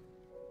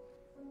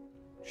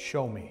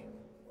 Show me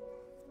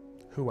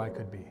who I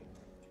could be.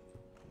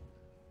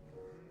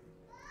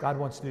 God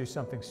wants to do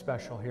something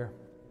special here.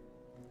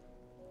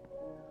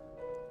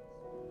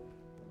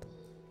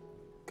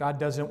 God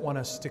doesn't want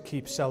us to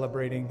keep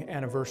celebrating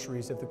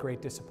anniversaries of the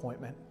great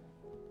disappointment.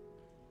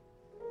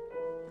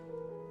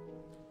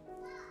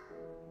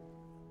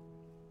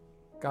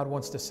 God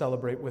wants to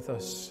celebrate with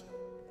us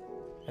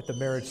at the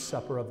marriage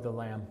supper of the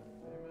Lamb.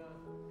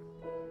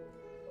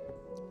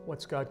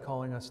 What's God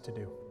calling us to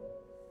do?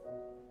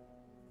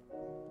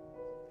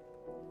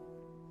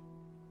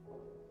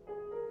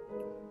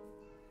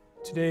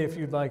 Today, if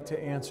you'd like to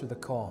answer the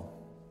call,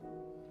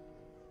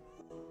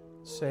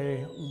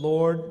 say,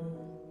 Lord,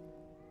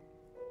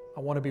 I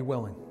want to be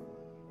willing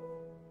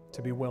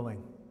to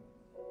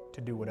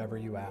do whatever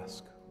you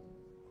ask.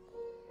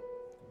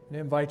 And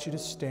I invite you to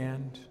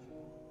stand.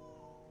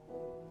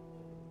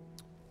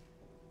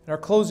 And our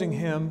closing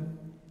hymn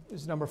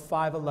is number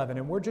 511,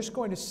 and we're just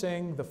going to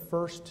sing the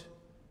first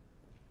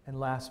and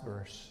last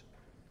verse.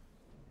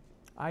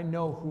 I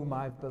know whom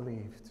I've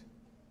believed.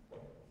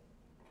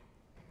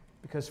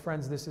 Because,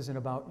 friends, this isn't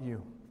about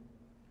you,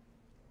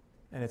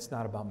 and it's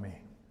not about me.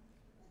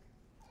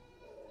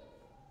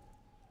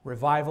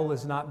 Revival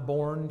is not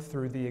born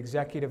through the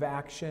executive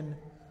action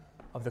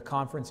of the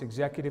conference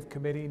executive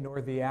committee,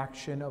 nor the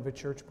action of a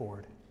church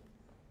board.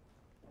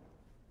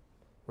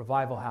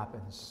 Revival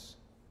happens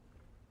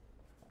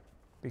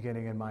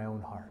beginning in my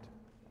own heart.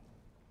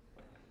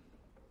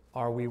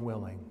 Are we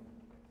willing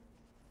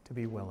to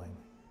be willing?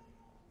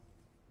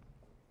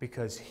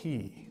 Because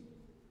He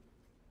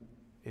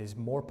is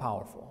more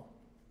powerful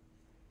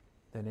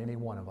than any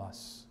one of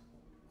us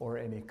or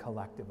any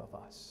collective of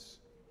us.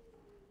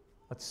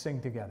 Let's sing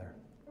together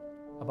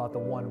about the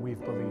one we've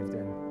believed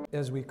in.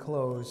 As we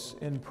close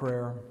in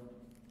prayer,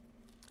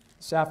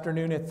 this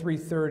afternoon at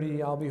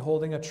 3:30, I'll be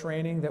holding a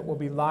training that will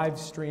be live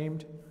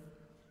streamed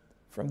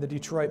from the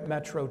Detroit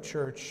Metro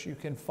Church. You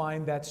can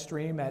find that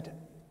stream at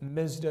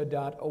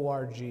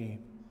mizda.org.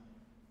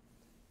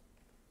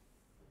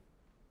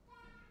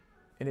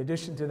 In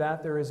addition to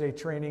that, there is a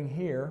training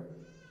here,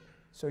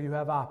 so you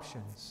have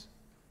options.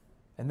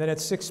 And then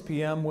at 6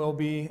 p.m., we'll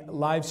be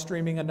live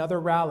streaming another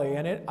rally.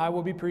 In it, I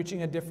will be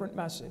preaching a different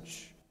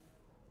message.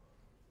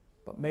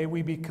 But may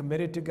we be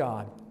committed to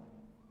God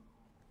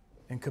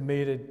and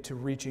committed to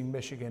reaching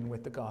Michigan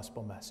with the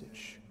gospel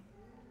message.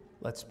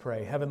 Let's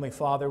pray. Heavenly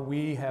Father,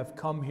 we have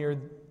come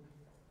here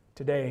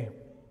today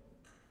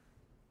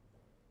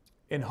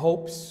in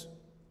hopes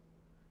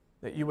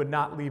that you would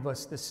not leave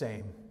us the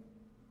same.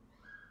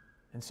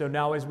 And so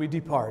now as we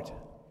depart,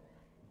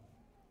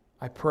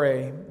 I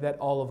pray that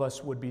all of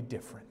us would be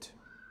different.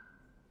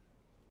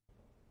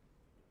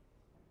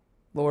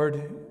 Lord,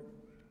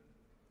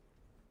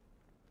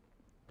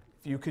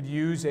 if you could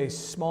use a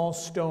small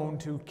stone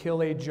to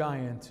kill a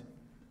giant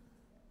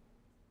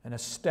and a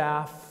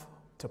staff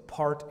to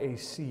part a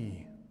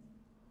sea,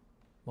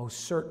 most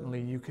certainly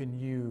you can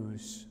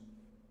use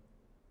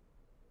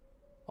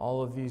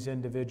all of these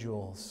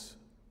individuals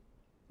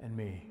and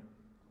me.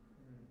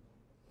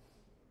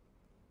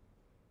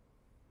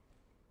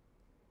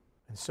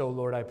 And so,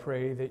 Lord, I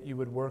pray that you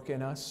would work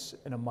in us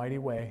in a mighty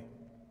way,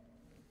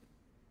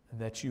 and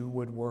that you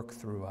would work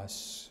through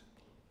us.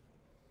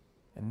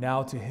 And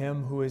now to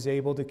him who is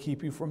able to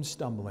keep you from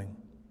stumbling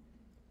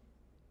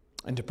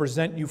and to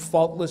present you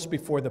faultless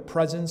before the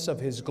presence of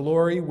his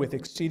glory with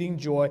exceeding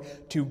joy,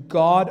 to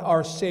God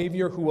our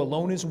Savior, who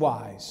alone is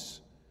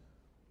wise,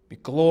 be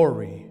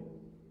glory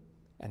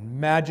and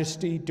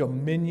majesty,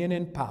 dominion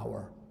and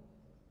power,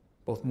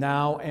 both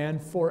now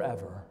and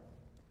forever.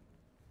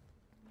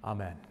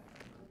 Amen.